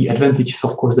 And the advantage is,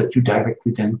 of course, that you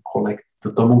directly then collect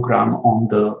the tomogram on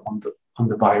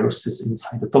the viruses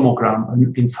inside the tomogram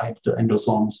and inside the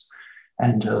endosomes,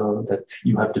 and that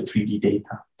you have the 3D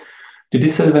data. The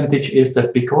disadvantage is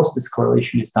that because this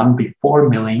correlation is done before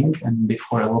milling, and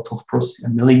before a lot of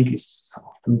milling is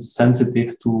often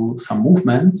sensitive to some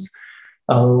movements,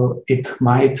 it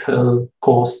might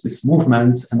cause these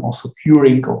movements, and also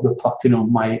curing of the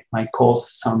platinum might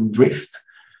cause some drift,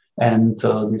 and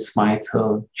this might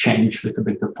change a little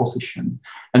bit the position.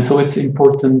 And so it's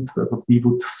important, what we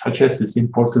would suggest is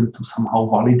important to somehow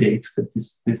validate that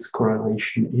this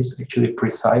correlation is actually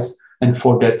precise. And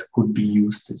for that could be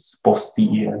used this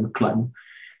post-DEM CLEM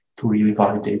to really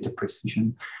validate the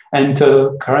precision. And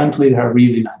currently there are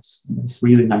really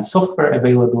nice software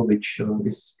available, which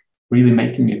is really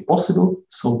making it possible.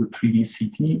 So the 3D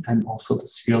CT and also the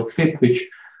serial FIB, which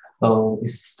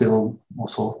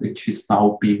is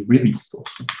now being released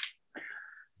also.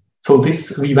 So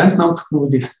we went now through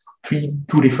this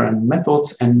two different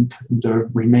methods, and in the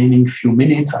remaining few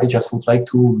minutes, I just would like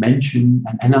to mention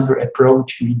another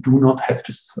approach. We do not have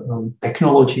this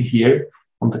technology here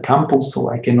on the campus, so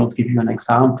I cannot give you an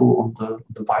example on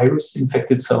the virus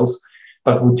infected cells,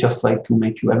 but would just like to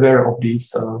make you aware of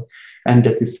this, and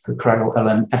that is the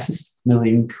cryo-LM assisted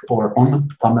milling or on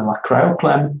lamella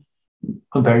cryo-CLEM,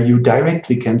 where you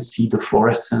directly can see the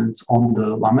fluorescence on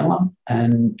the lamella.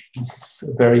 And this is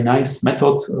a very nice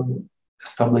method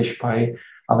established by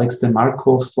Alex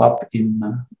DeMarco's lab in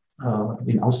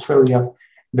Australia,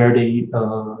 where they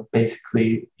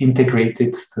basically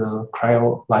integrated the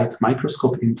cryo light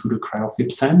microscope into the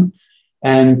cryo-FIB SEM.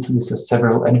 And this has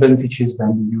several advantages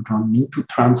when you don't need to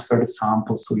transfer the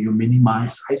sample, so you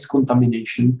minimize ice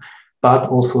contamination. But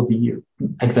also the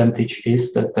advantage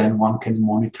is that then one can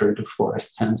monitor the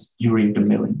fluorescence during the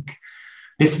milling.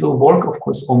 This will work, of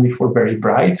course, only for very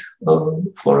bright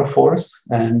fluorophores,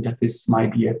 and this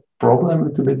might be a problem a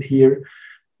little bit here.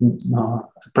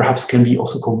 Perhaps can be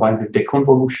also combined with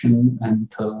deconvolution,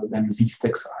 and then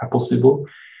Z-stacks are possible.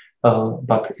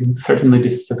 But certainly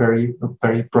this is a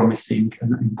very promising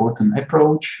and important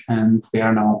approach, and there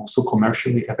are now also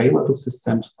commercially available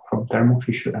systems from Thermo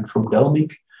Fisher and from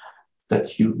Delmic that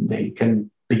they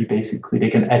can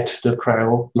add the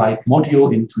cryo light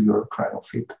module into your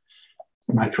cryo-FIB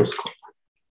microscope.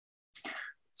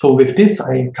 So with this,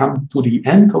 I come to the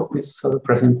end of this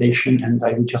presentation, and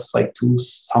I would just like to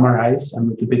summarize and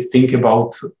a little bit think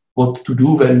about what to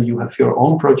do when you have your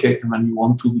own project and when you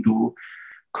want to do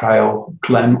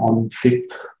cryo-CLEM on FIB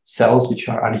cells, which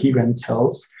are adherent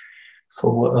cells.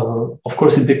 So, of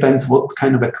course, it depends what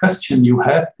kind of a question you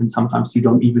have, and sometimes you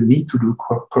don't even need to do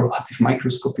correlative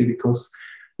microscopy because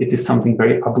it is something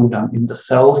very abundant in the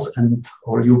cells,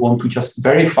 or you want to just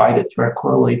verify that you are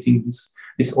correlating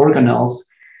these organelles,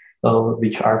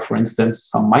 which are, for instance,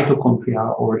 some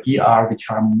mitochondria or ER, which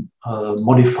are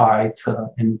modified,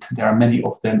 and there are many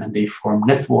of them, and they form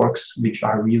networks which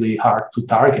are really hard to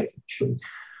target, actually.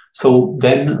 So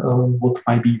then what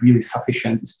might be really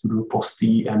sufficient is to do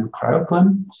post-T and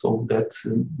cryo-CLEM. So that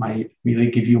might really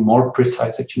give you more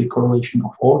precise actually correlation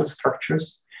of all the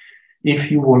structures. If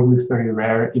you work with very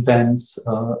rare events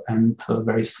and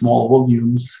very small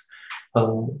volumes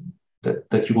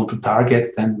that you want to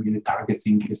target, then really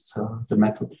targeting is the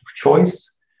method of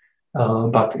choice.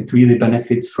 But it really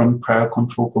benefits from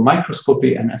cryo-confocal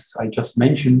microscopy. And as I just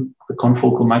mentioned, the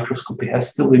confocal microscopy has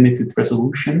still limited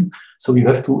resolution. So you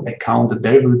have to account that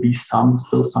there will be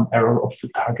still some error of to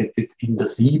target it in the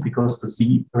Z, because the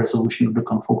Z resolution of the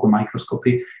confocal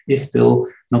microscopy is still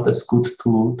not as good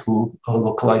to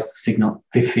localize the signal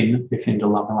within the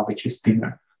lamella, which is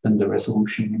thinner than the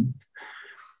resolution limit.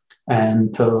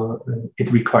 And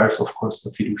it requires, of course, the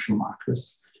fiducial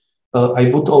markers.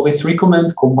 I would always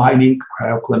recommend combining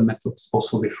cryo-CLEM methods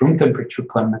also with room temperature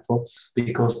CLEM methods,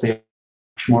 because they are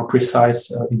much more precise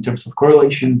in terms of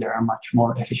correlation. They are much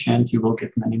more efficient. You will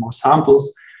get many more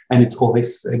samples, and it's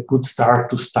always a good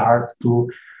start to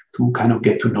kind of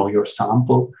get to know your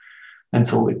sample. And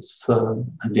so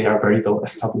and they are very well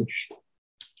established.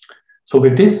 So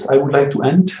with this, I would like to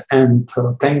end and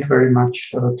thank very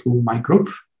much to my group.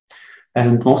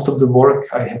 And most of the work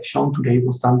I have shown today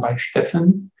was done by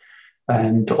Stefan.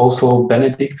 And also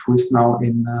Benedict, who is now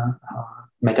in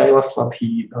Medeila's lab.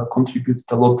 He contributed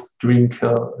a lot during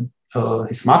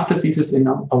his master thesis in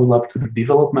our lab to the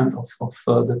development of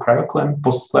the cryo-CLEM,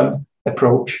 post-CLEM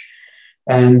approach.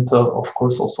 And of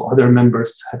course, also other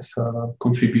members have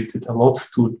contributed a lot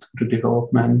to the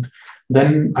development.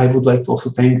 Then I would like to also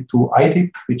thank to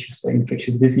IDIP, which is the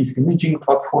infectious disease imaging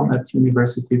platform at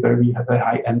university, where we have a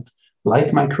high-end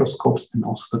light microscopes and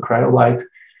also the cryolight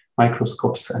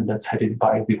microscopes, and that's headed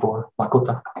by Vibor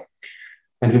Lakota.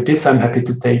 And with this, I'm happy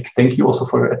to thank you also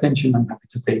for your attention. I'm happy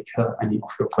to take any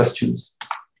of your questions.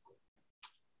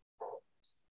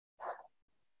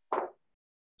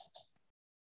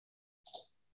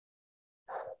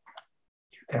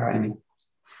 If there are any.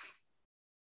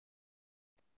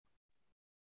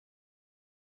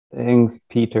 Thanks,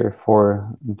 Peter,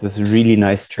 for this really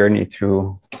nice journey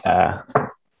through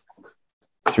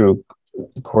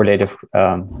correlative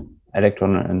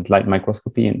electron and light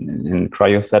microscopy in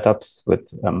cryo setups with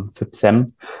FIB SEM.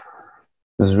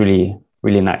 It was really,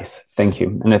 really nice. Thank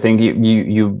you. And I think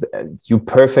you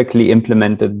perfectly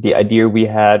implemented the idea we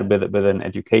had with an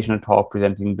educational talk,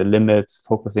 presenting the limits,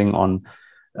 focusing on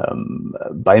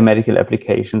biomedical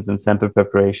applications and sample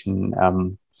preparation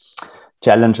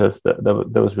challenges.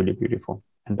 That was really beautiful.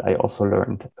 And I also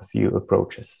learned a few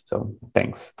approaches. So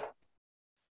thanks.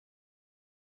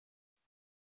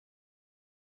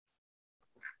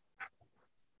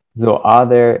 So are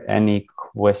there any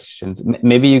questions.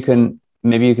 Maybe you can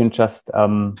just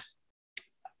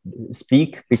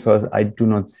speak, because I do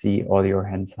not see all your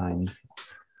hand signs.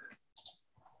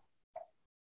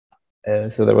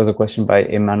 So there was a question by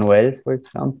Emmanuel, for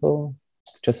example.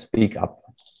 Just speak up.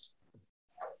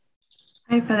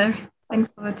 Hi, Petr.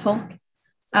 Thanks for the talk.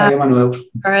 Hi, Emmanuel.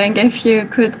 Wondering if you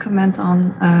could comment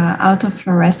on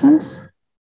autofluorescence,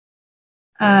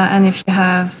 and if you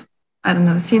have, I don't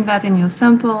know, seen that in your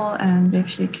sample, and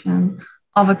if you can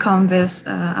overcome this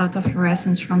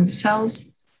autofluorescence from the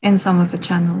cells in some of the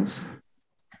channels.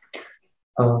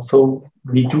 So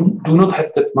we do not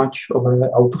have that much of an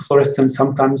autofluorescence.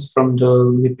 Sometimes from the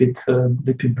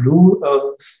lipid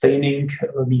blue staining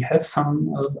we have some,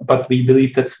 but we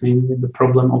believe that's mainly the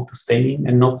problem of the staining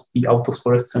and not the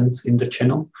autofluorescence in the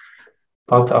channel.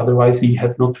 But otherwise, we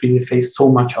have not really faced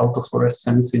so much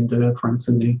autofluorescence in the, for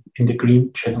instance, in the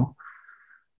green channel.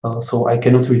 So I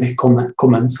cannot really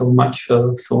comment so much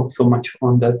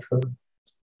on that.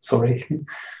 Sorry.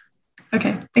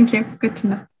 Okay, thank you. Good to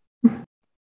know.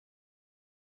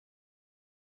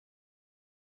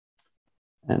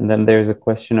 And then there's a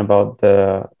question about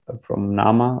from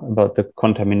Nama about the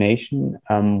contamination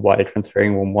while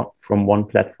transferring from one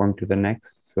platform to the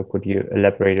next. So could you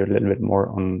elaborate a little bit more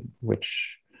on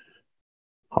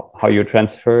how you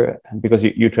transfer, because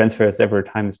you transfer several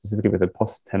times, specifically with a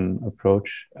post-tem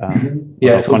approach.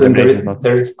 Yeah, so then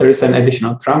there is an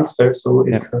additional transfer. So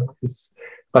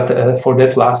but for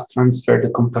that last transfer, the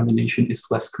contamination is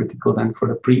less critical than for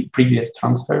the previous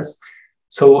transfers.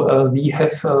 So we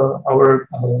have our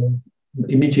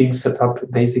imaging set up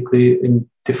basically in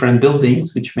different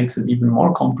buildings, which makes it even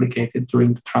more complicated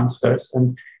during the transfers,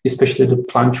 and especially the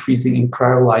plunge freezing in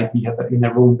cryolite. We have in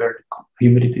a room where the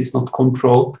humidity is not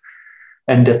controlled,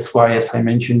 and that's why, as I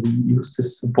mentioned, we use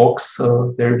this box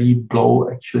where we blow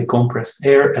actually compressed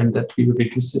air, and that really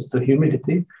reduces the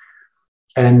humidity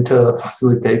and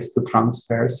facilitates the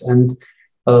transfers. And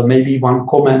maybe one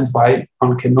comment why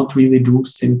one cannot really do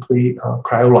simply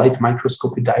cryolite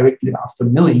microscopy directly after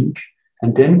milling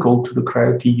and then go to the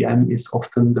cryo-TEM is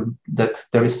often that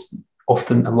there is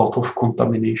often a lot of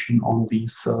contamination on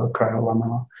these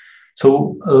cryolamella.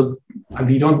 So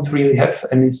we don't really have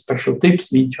any special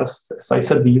tips. We just, as I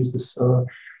said, we use this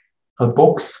a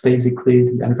box, basically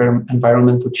the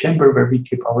environmental chamber where we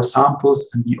keep our samples,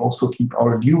 and we also keep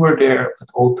our viewer there at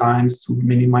all times to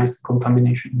minimize the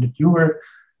contamination in the viewer.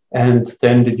 And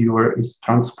then the viewer is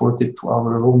transported to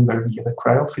our room where we have a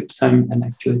cryo-FIB, and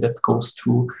actually that goes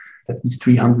to at least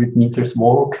 300 meters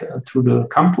walk through the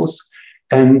campus.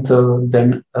 And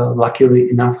then luckily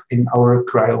enough, in our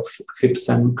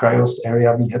cryo-FIB cryos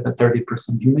area, we have a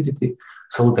 30% humidity.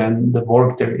 So then the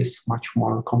work there is much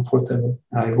more comfortable.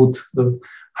 I would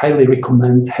highly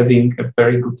recommend having a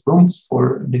very good rooms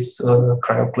for this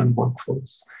Cryo-CLEM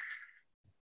workflows.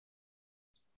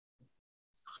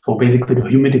 So basically the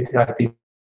humidity, I think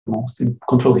most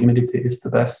controlled humidity is the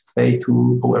best way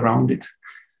to go around it.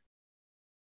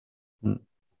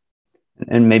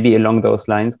 And maybe along those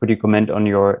lines, could you comment on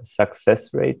your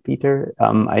success rate, Petr?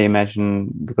 I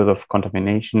imagine because of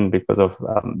contamination, because of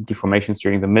deformations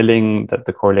during the milling, that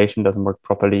the correlation doesn't work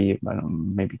properly,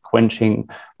 maybe quenching,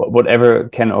 whatever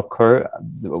can occur.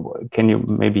 Can you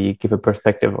maybe give a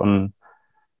perspective on?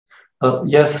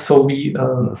 Yes, so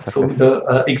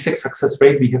the exact success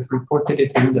rate, we have reported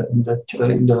it in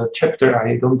the chapter.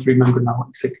 I don't remember now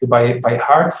exactly by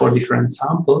heart for different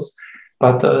samples.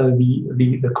 But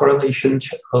the correlation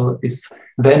is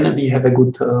when we have a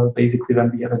good, basically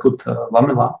when we have a good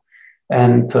lamella,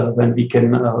 and when we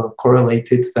can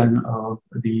correlate it, then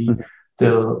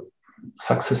the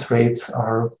success rates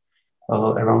are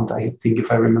around, I think,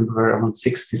 if I remember, around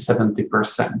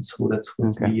 60–70%. So that's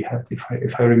what we had,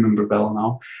 if I remember well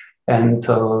now. And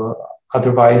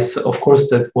otherwise, of course,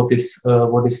 that what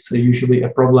is usually a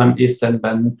problem is then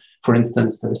when, for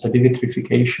instance, there is a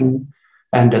devitrification.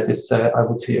 And that is, I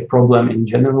would say, a problem in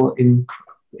general in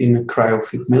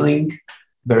cryo-FIB milling,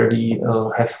 where we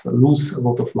lose a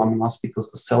lot of lamellas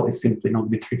because the cell is simply not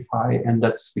vitrified, and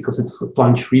that's because it's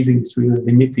plunge freezing is really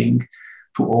limiting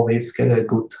to always get a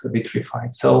good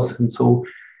vitrified cells, and so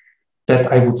that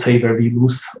I would say where we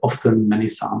lose often many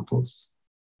samples.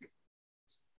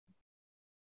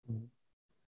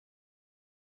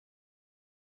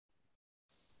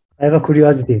 I have a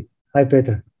curiosity. Hi,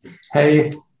 Petr. Hey.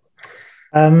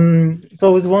 So I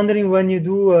was wondering, when you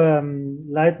do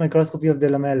light microscopy of the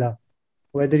lamella,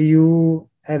 whether you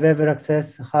have ever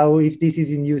assessed if this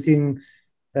is inducing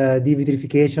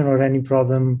devitrification or any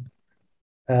problem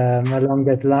along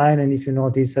that line, and if you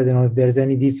notice, I don't know, if there's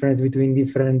any difference between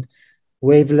different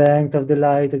wavelength of the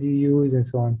light that you use and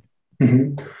so on.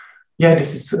 Mm-hmm. Yeah,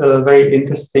 this is very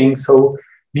interesting. So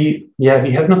we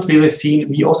have not really seen.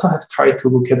 We also have tried to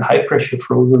look at high pressure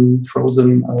frozen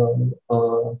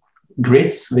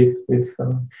grids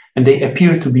and they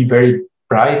appear to be very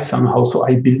bright somehow. So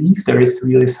I believe there is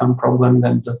really some problem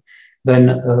when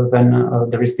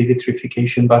there is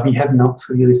devitrification, but we have not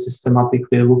really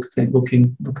systematically looked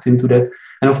into that.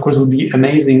 And of course, it would be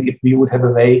amazing if we would have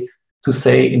a way to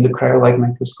say in the cryo-light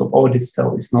microscope, oh, this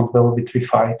cell is not well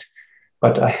vitrified.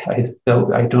 But I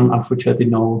don't unfortunately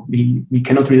know. We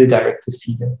cannot really directly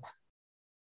see that.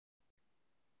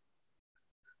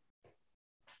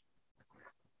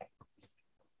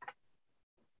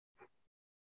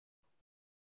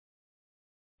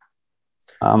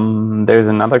 There's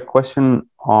another question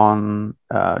on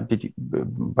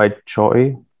by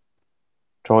Joy.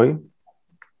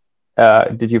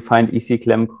 Did you find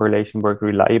EC-CLEM correlation work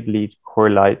reliably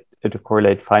to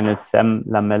correlate final SEM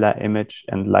lamella image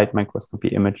and light microscopy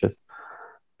images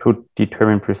to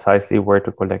determine precisely where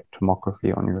to collect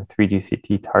tomography on your 3D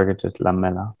CT targeted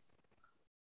lamella?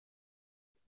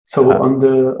 So on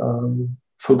the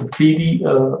so the 3D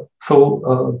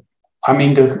I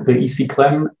mean the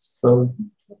EC-CLEM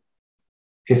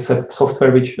is a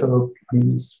software which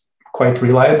is quite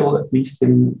reliable, at least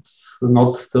it's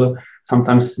not the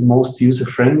sometimes most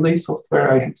user-friendly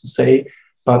software, I have to say,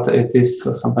 but it is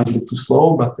sometimes a bit too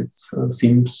slow, but it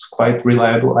seems quite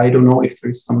reliable. I don't know if there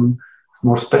is some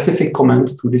more specific comment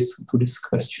to this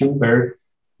question,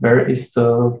 where is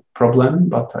the problem,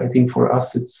 but I think for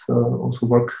us it's also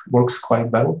works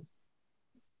quite well.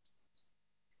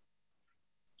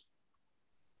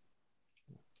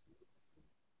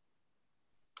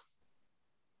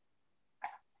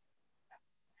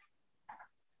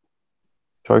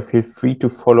 Joy, feel free to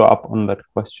follow up on that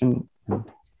question.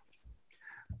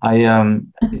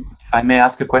 If I may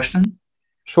ask a question?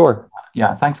 Sure.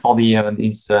 Yeah, thanks for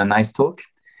this nice talk.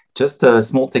 Just a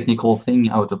small technical thing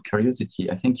out of curiosity.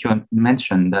 I think you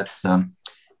mentioned that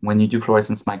when you do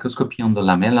fluorescence microscopy on the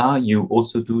lamella, you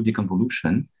also do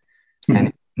deconvolution. Mm-hmm. And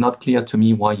it's not clear to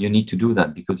me why you need to do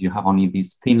that, because you have only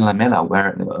this thin lamella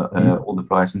where all the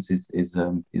fluorescence is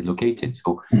located.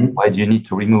 So why do you need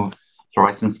to remove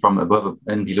fluorescence from above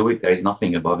and below if there is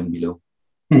nothing above and below?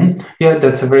 Mm-hmm. Yeah,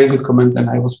 that's a very good comment, and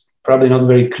I was probably not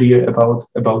very clear about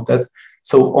that.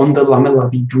 So on the lamella,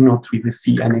 we do not really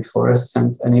see any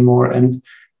fluorescence anymore, and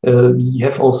we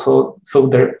have also, so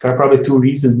there are probably two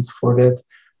reasons for that.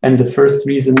 And the first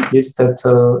reason is that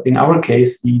in our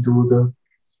case, we do the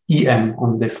EM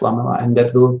on this lamella, and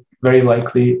that will very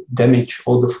likely damage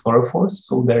all the fluorophores.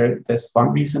 So there's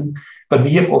one reason. But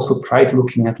we have also tried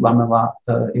looking at lamella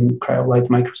in cryo-light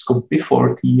microscope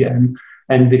before TEM,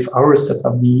 and with our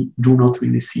setup, we do not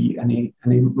really see any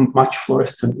much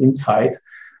fluorescence inside,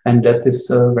 and that is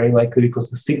very likely because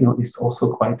the signal is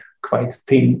also quite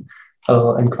thin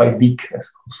and quite weak as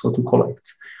also to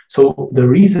collect. So the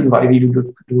reason why we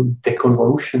do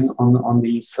deconvolution on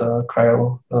these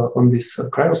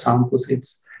cryo samples,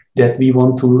 it's that we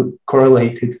want to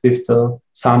correlate it with the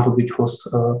sample which was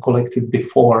collected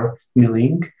before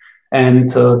milling.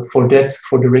 And for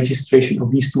the registration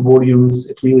of these two volumes,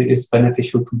 it really is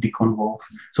beneficial to deconvolve.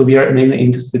 So we are mainly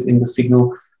interested in the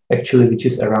signal actually which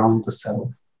is around the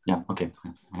cell. Yeah, okay,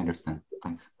 I understand.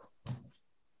 Thanks.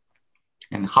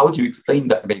 And how do you explain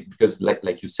that? Because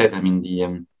like you said, I mean,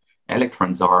 the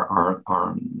electrons are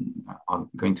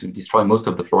going to destroy most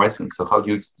of the fluorescence. So how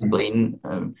do you explain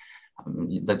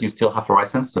that you still have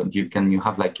fluorescence? So can you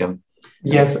have like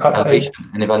yes,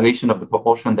 an evaluation of the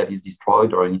proportion that is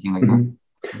destroyed or anything like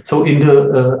that? So in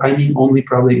the, I mean, only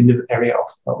probably in the area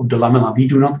of the lamella, we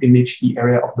do not image the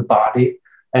area of the body.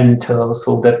 And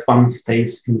so that one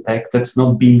stays intact. That's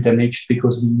not being damaged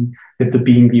because with the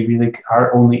beam, we really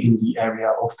are only in the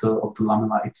area of the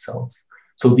lamella itself.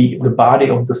 So the body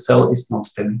of the cell is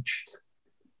not damaged.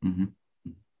 Mm-hmm.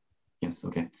 Yes,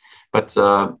 okay. But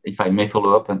if I may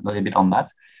follow up a little bit on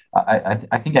that,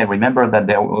 I think I remember that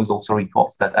there was also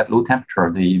reports that at low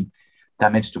temperature, the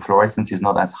damage to fluorescence is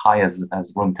not as high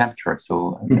as room temperature.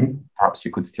 So perhaps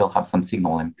you could still have some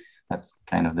signal. And that's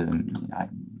kind of the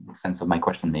sense of my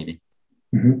question, maybe.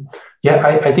 Mm-hmm.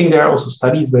 Yeah, I think there are also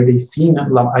studies where they've seen,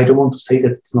 I don't want to say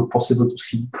that it's not possible to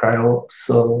see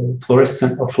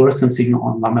fluorescent signal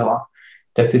on lamella.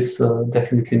 That is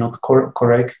definitely not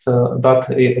correct, but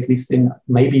at least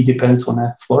maybe depends on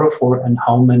a fluorophore and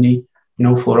how many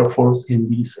fluorophores in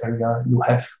this area you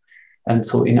have. And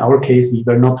so in our case, we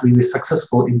were not really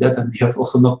successful in that, and we have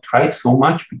also not tried so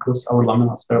much because our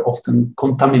lamellas were often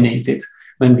contaminated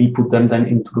when we put them then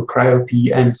into the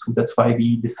cryo-TEM. So that's why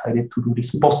we decided to do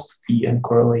this post-TEM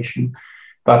correlation.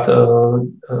 But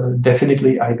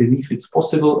definitely, I believe it's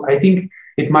possible. I think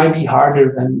it might be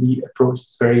harder when we approach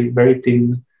very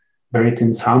thin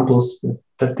samples,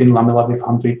 the thin lamella with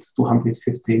 100 to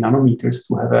 150 nanometers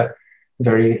to have a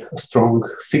very strong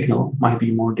signal might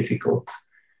be more difficult.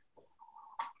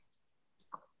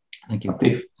 Thank you. But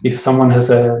if someone has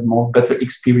a better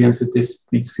experience with this,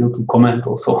 please feel to comment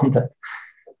also on that.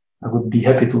 I would be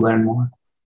happy to learn more.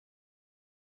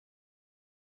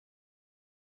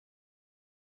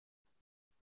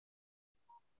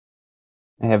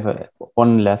 I have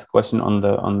one last question on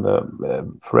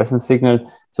the fluorescence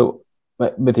signal. So,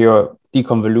 with your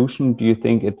deconvolution, do you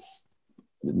think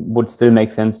would still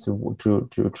make sense to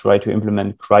try to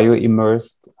implement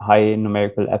cryo-immersed high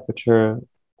numerical aperture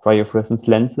cryofluorescence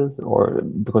lenses, or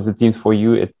because it seems for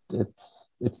you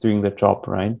it's doing the job,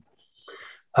 right?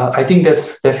 I think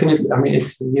that's definitely. I mean,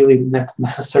 it's really not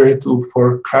necessary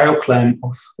for cryo-CLEM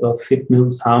of FIB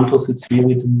mill samples. It's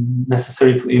really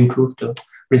necessary to improve the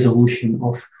resolution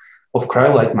of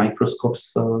cryolite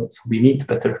microscopes. So we need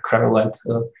better cryolite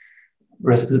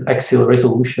axial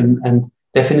resolution, and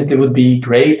definitely would be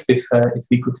great if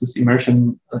we could use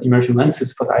immersion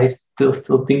lenses. But I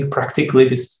still think practically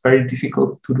it's very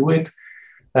difficult to do it,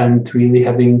 and really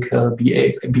having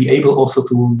be able also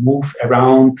to move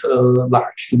around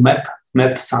large to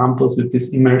map samples with this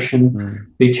immersion,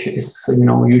 which is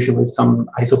usually some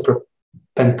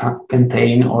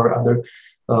isopropentane or other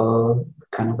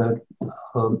kind of a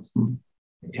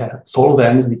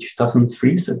solvent which doesn't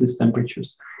freeze at these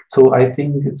temperatures. So I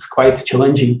think it's quite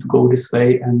challenging to go this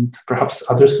way, and perhaps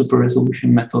other super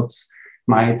resolution methods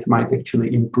might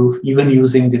actually improve, even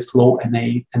using these low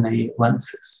NA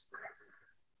lenses.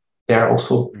 They are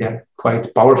also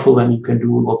quite powerful, and you can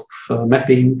do a lot of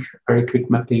mapping, very quick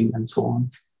mapping, and so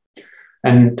on.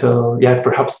 And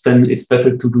perhaps then it's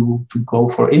better to go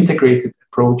for integrated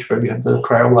approach where you have the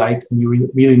cryolite and you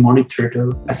really monitor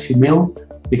the SU mill,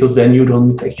 because then you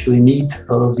don't actually need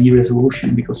Z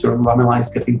resolution because your lamella is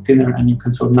getting thinner and you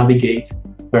can sort of navigate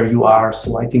where you are.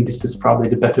 So I think this is probably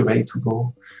the better way to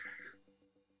go.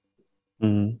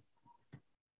 Mm.